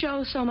pity you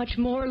show so much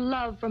more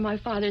love for my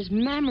father's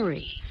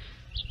memory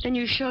than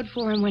you showed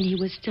for him when he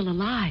was still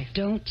alive.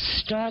 Don't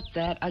start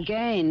that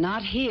again.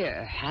 Not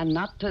here, and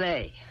not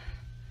today.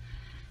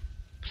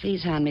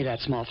 Please hand me that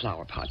small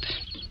flower pot.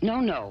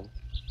 No.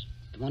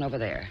 The one over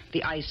there.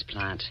 The ice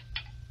plant.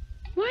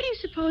 Why do you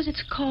suppose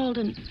it's called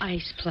an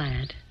ice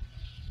plant?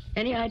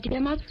 Any idea,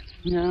 Mother?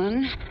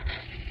 None.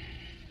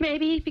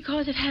 Maybe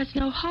because it has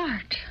no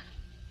heart.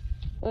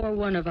 Or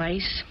one of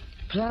ice.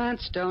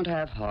 Plants don't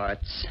have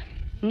hearts.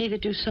 Neither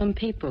do some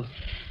people.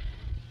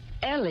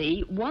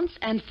 Ellie, once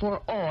and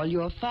for all,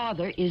 your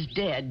father is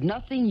dead.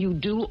 Nothing you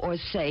do or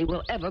say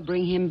will ever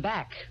bring him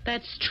back.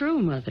 That's true,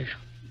 Mother.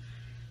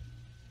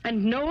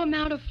 And no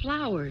amount of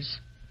flowers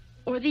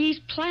or these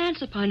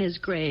plants upon his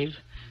grave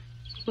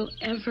will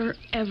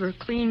ever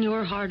clean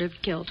your heart of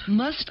guilt.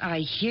 Must I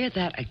hear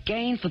that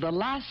again for the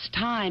last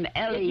time,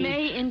 Ellie? It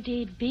may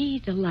indeed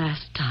be the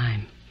last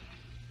time.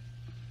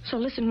 So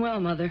listen well,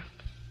 Mother.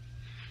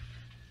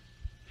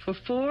 For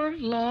 4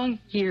 long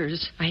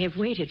years, I have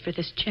waited for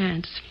this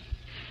chance.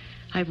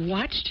 I've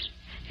watched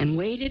and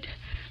waited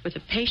with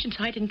a patience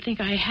I didn't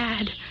think I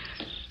had,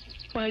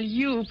 while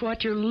you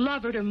brought your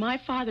lover to my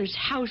father's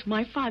house,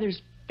 my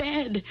father's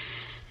bed,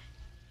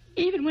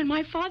 even when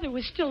my father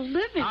was still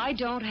living. I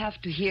don't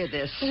have to hear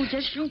this. Oh,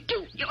 yes, you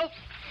do.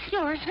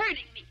 You're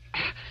hurting me.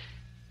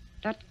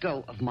 Let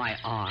go of my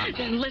arm.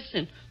 Then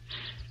listen.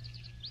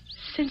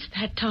 Since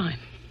that time,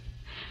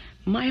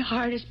 my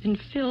heart has been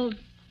filled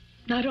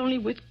not only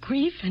with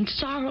grief and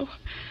sorrow,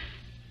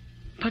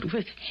 but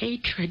with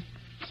hatred,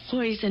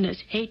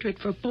 poisonous hatred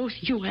for both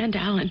you and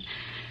Alan.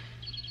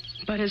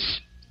 But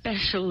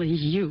especially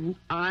you.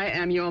 I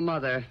am your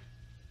mother.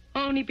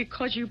 Only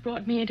because you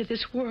brought me into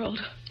this world.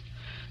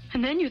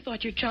 And then you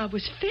thought your job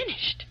was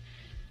finished.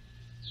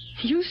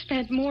 You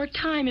spent more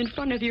time in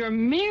front of your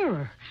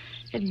mirror,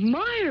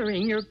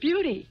 admiring your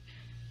beauty,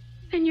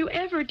 than you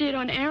ever did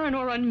on Aaron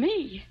or on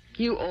me.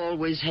 You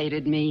always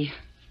hated me.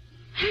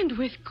 And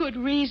with good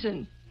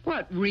reason.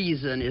 What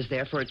reason is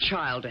there for a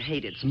child to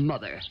hate its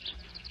mother?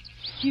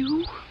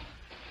 You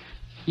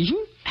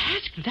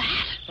asked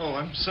that? Oh,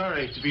 I'm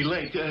sorry to be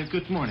late.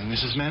 Good morning,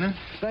 Mrs. Mannon.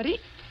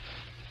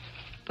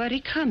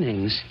 Buddy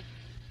Cummings.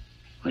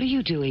 What are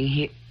you doing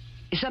here?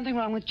 Is something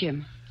wrong with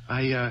Jim?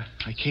 I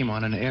came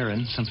on an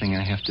errand, something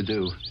I have to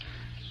do.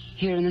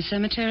 Here in the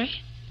cemetery?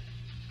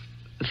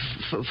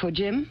 For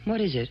Jim? What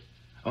is it?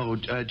 Oh,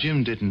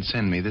 Jim didn't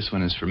send me. This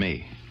one is for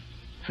me.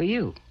 For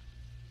you?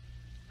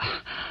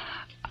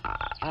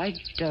 I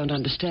don't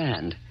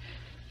understand.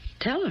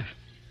 Tell her.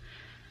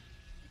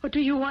 What do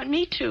you want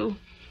me to?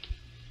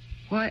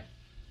 Why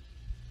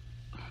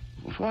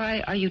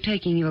are you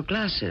taking your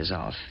glasses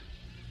off?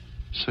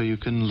 So you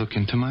can look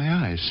into my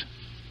eyes.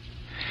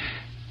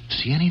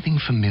 See anything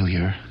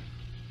familiar?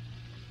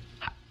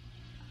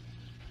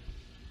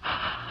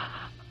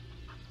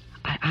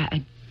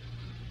 I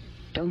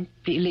don't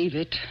believe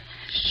it.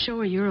 Show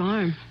her your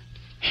arm.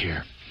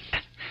 Here.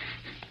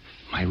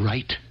 My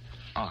right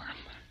arm.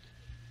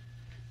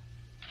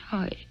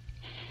 Oh,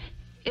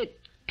 it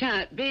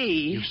can't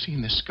be. You've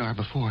seen this scar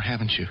before,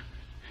 haven't you?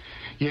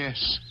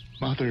 Yes,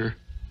 Mother.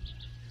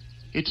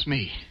 It's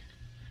me.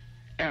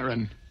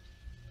 Aaron.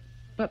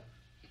 But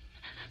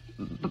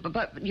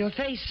your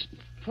face...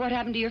 What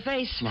happened to your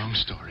face? Long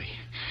story.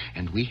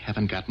 And we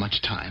haven't got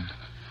much time.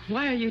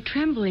 Why are you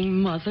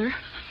trembling, Mother?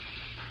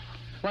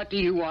 What do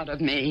you want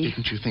of me?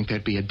 Didn't you think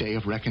there'd be a day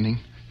of reckoning?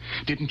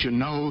 Didn't you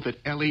know that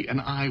Ellie and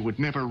I would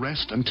never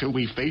rest until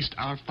we faced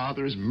our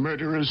father's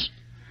murderers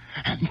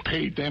and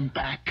paid them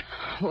back?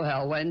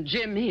 Well, when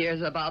Jim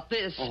hears about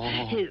this...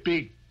 Oh,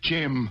 Big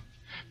Jim.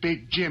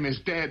 Big Jim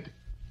is dead.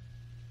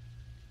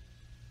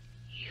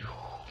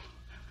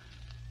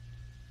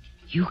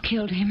 You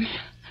killed him?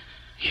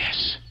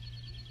 Yes.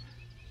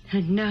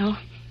 And now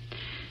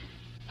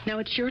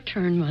it's your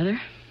turn,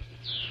 Mother.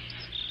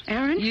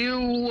 Aaron?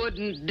 You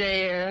wouldn't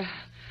dare.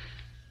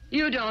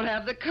 You don't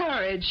have the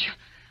courage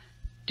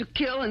to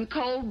kill in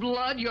cold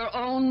blood your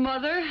own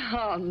mother.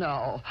 Oh,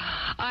 no.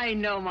 I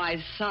know my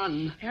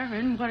son.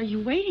 Aaron, what are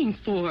you waiting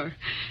for?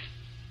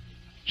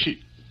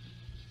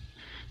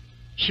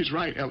 She's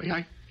right, Ellie.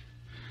 I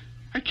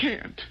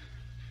can't.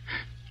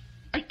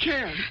 I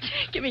can't.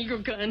 Give me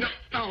your gun.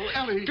 No,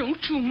 Ellie.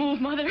 Don't you move,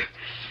 Mother.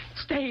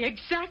 Stay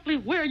exactly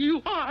where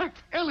you are.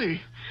 Ellie,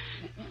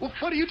 what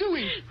are you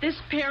doing? This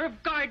pair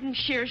of garden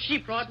shears she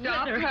brought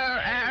Stop with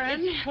her.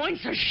 Aaron. Its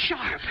points are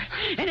sharp,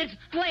 and its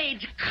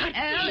blades cut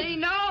Ellie,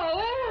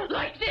 no!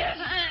 like this.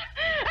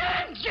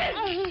 And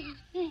this.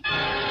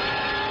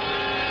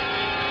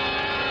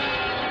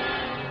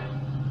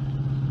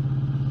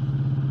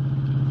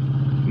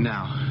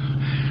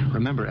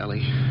 Remember,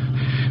 Ellie,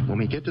 when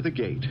we get to the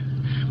gate,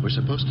 we're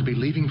supposed to be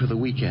leaving for the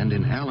weekend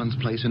in Alan's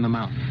place in the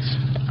mountains.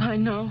 I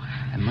know.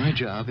 And my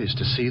job is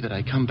to see that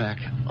I come back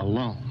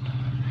alone.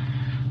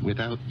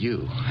 Without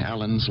you,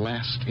 Alan's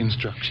last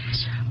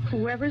instructions.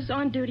 Whoever's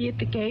on duty at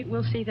the gate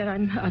will see that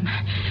I'm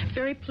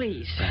very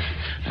pleased.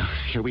 Now,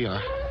 here we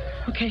are.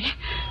 Okay.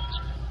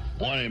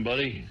 Morning,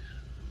 buddy.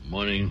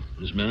 Morning,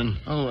 Miss Menon.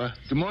 Oh,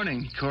 good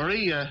morning,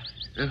 Corey.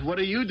 What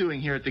are you doing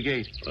here at the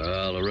gate?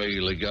 Well, the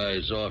regular guy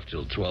is off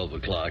till 12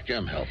 o'clock.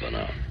 I'm helping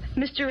out.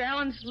 Mr.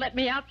 Allen's let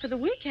me out for the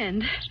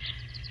weekend.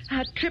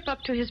 A trip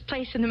up to his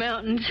place in the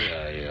mountains.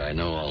 Yeah, I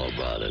know all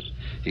about it.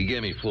 He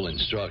gave me full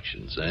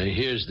instructions.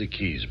 Here's the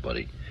keys,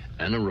 buddy.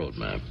 And a road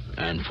map.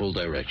 And full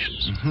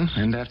directions. Mm-hmm.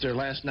 And after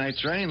last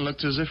night's rain,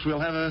 looks as if we'll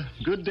have a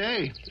good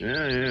day.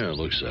 Yeah, it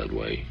looks that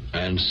way.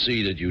 And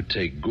see that you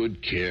take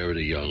good care of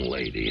the young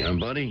lady, huh,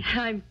 buddy?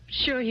 I'm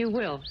sure you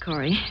will,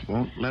 Corey.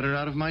 Won't let her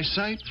out of my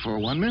sight for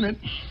 1 minute.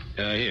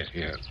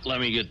 Here. Let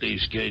me get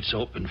these gates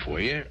open for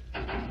you.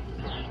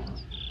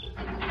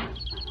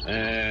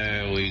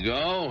 There we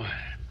go.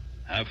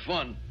 Have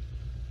fun.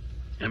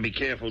 And be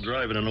careful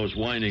driving on those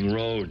winding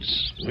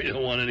roads. We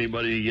don't want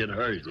anybody to get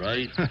hurt,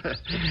 right?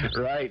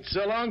 Right.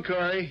 So long,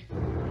 Corey.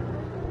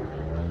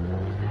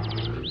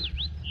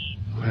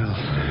 Well,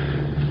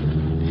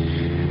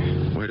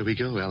 where do we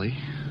go, Ellie?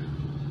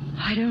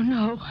 I don't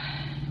know.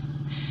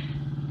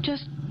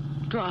 Just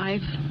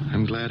drive.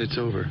 I'm glad it's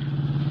over.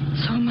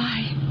 So am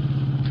I.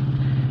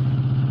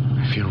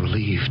 I feel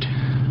relieved.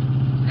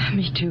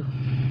 Me too.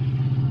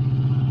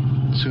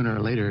 Sooner or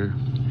later,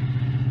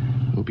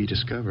 we'll be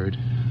discovered.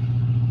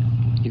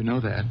 You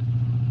know that.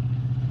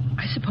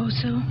 I suppose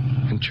so.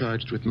 And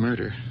charged with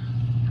murder.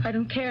 I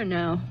don't care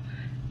now.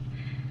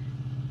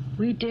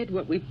 We did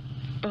what we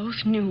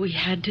both knew we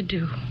had to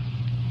do.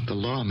 The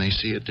law may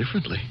see it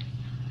differently.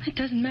 It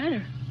doesn't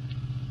matter.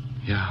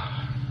 Yeah,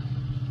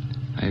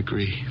 I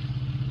agree.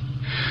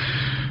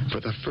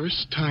 For the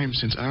first time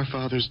since our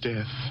father's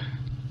death,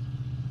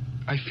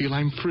 I feel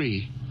I'm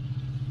free.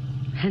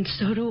 And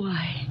so do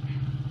I,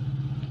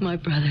 my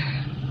brother.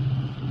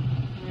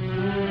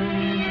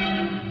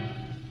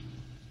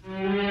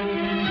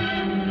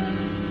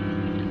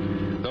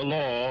 The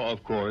law,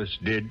 of course,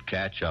 did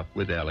catch up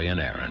with Ellie and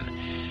Aaron.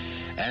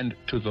 And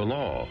to the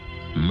law,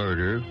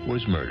 murder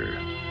was murder,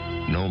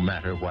 no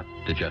matter what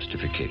the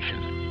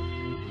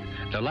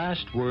justification. The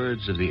last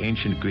words of the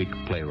ancient Greek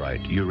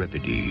playwright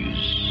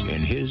Euripides,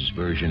 in his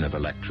version of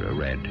Electra,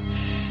 read,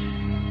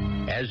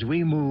 "As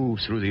we move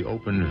through the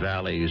open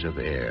valleys of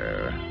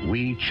air,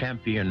 we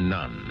champion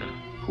none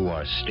who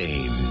are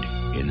stained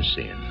in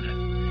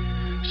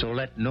sin. So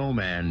let no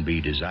man be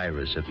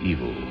desirous of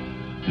evil,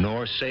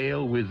 nor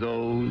sail with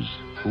those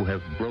who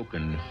have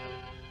broken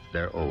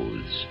their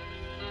oaths.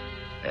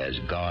 As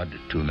God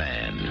to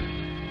man,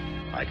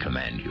 I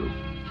command you."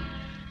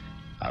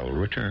 I will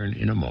return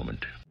in a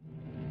moment.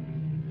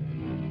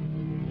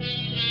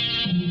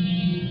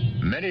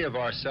 Many of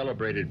our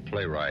celebrated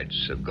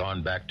playwrights have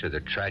gone back to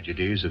the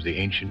tragedies of the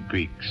ancient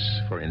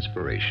Greeks for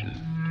inspiration.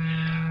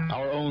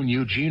 Our own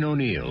Eugene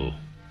O'Neill,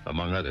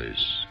 among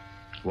others.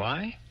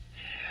 Why?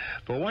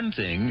 For one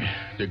thing,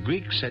 the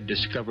Greeks had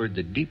discovered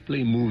the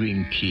deeply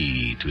moving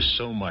key to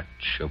so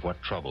much of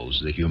what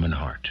troubles the human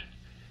heart.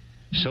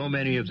 So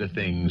many of the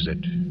things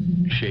that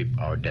shape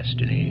our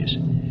destinies.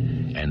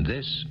 And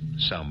this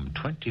some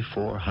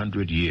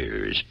 2,400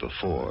 years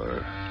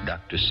before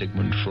Dr.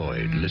 Sigmund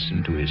Freud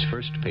listened to his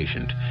first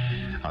patient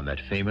on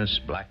that famous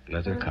black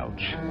leather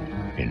couch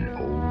in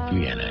old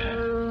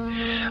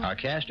Vienna. Our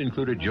cast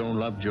included Joan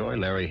Lovejoy,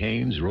 Larry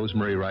Haines,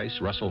 Rosemary Rice,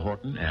 Russell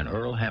Horton, and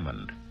Earl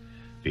Hammond.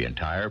 The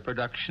entire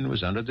production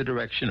was under the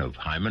direction of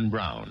Hyman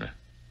Brown.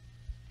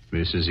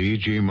 This is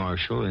E.G.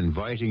 Marshall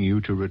inviting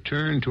you to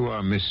return to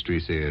our Mystery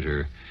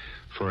Theater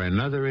for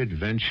another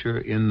adventure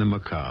in the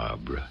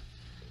macabre.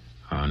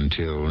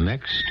 Until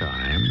next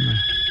time,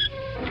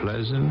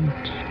 pleasant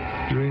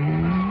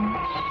dreams.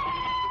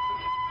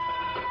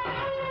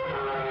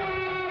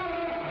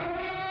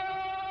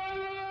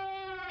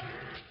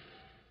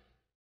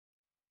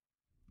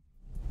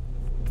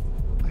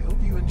 I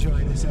hope you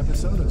enjoyed this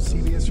episode of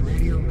CBS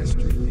Radio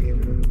Mystery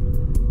Theater.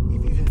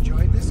 If you've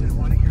enjoyed this and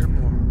want to hear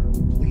more,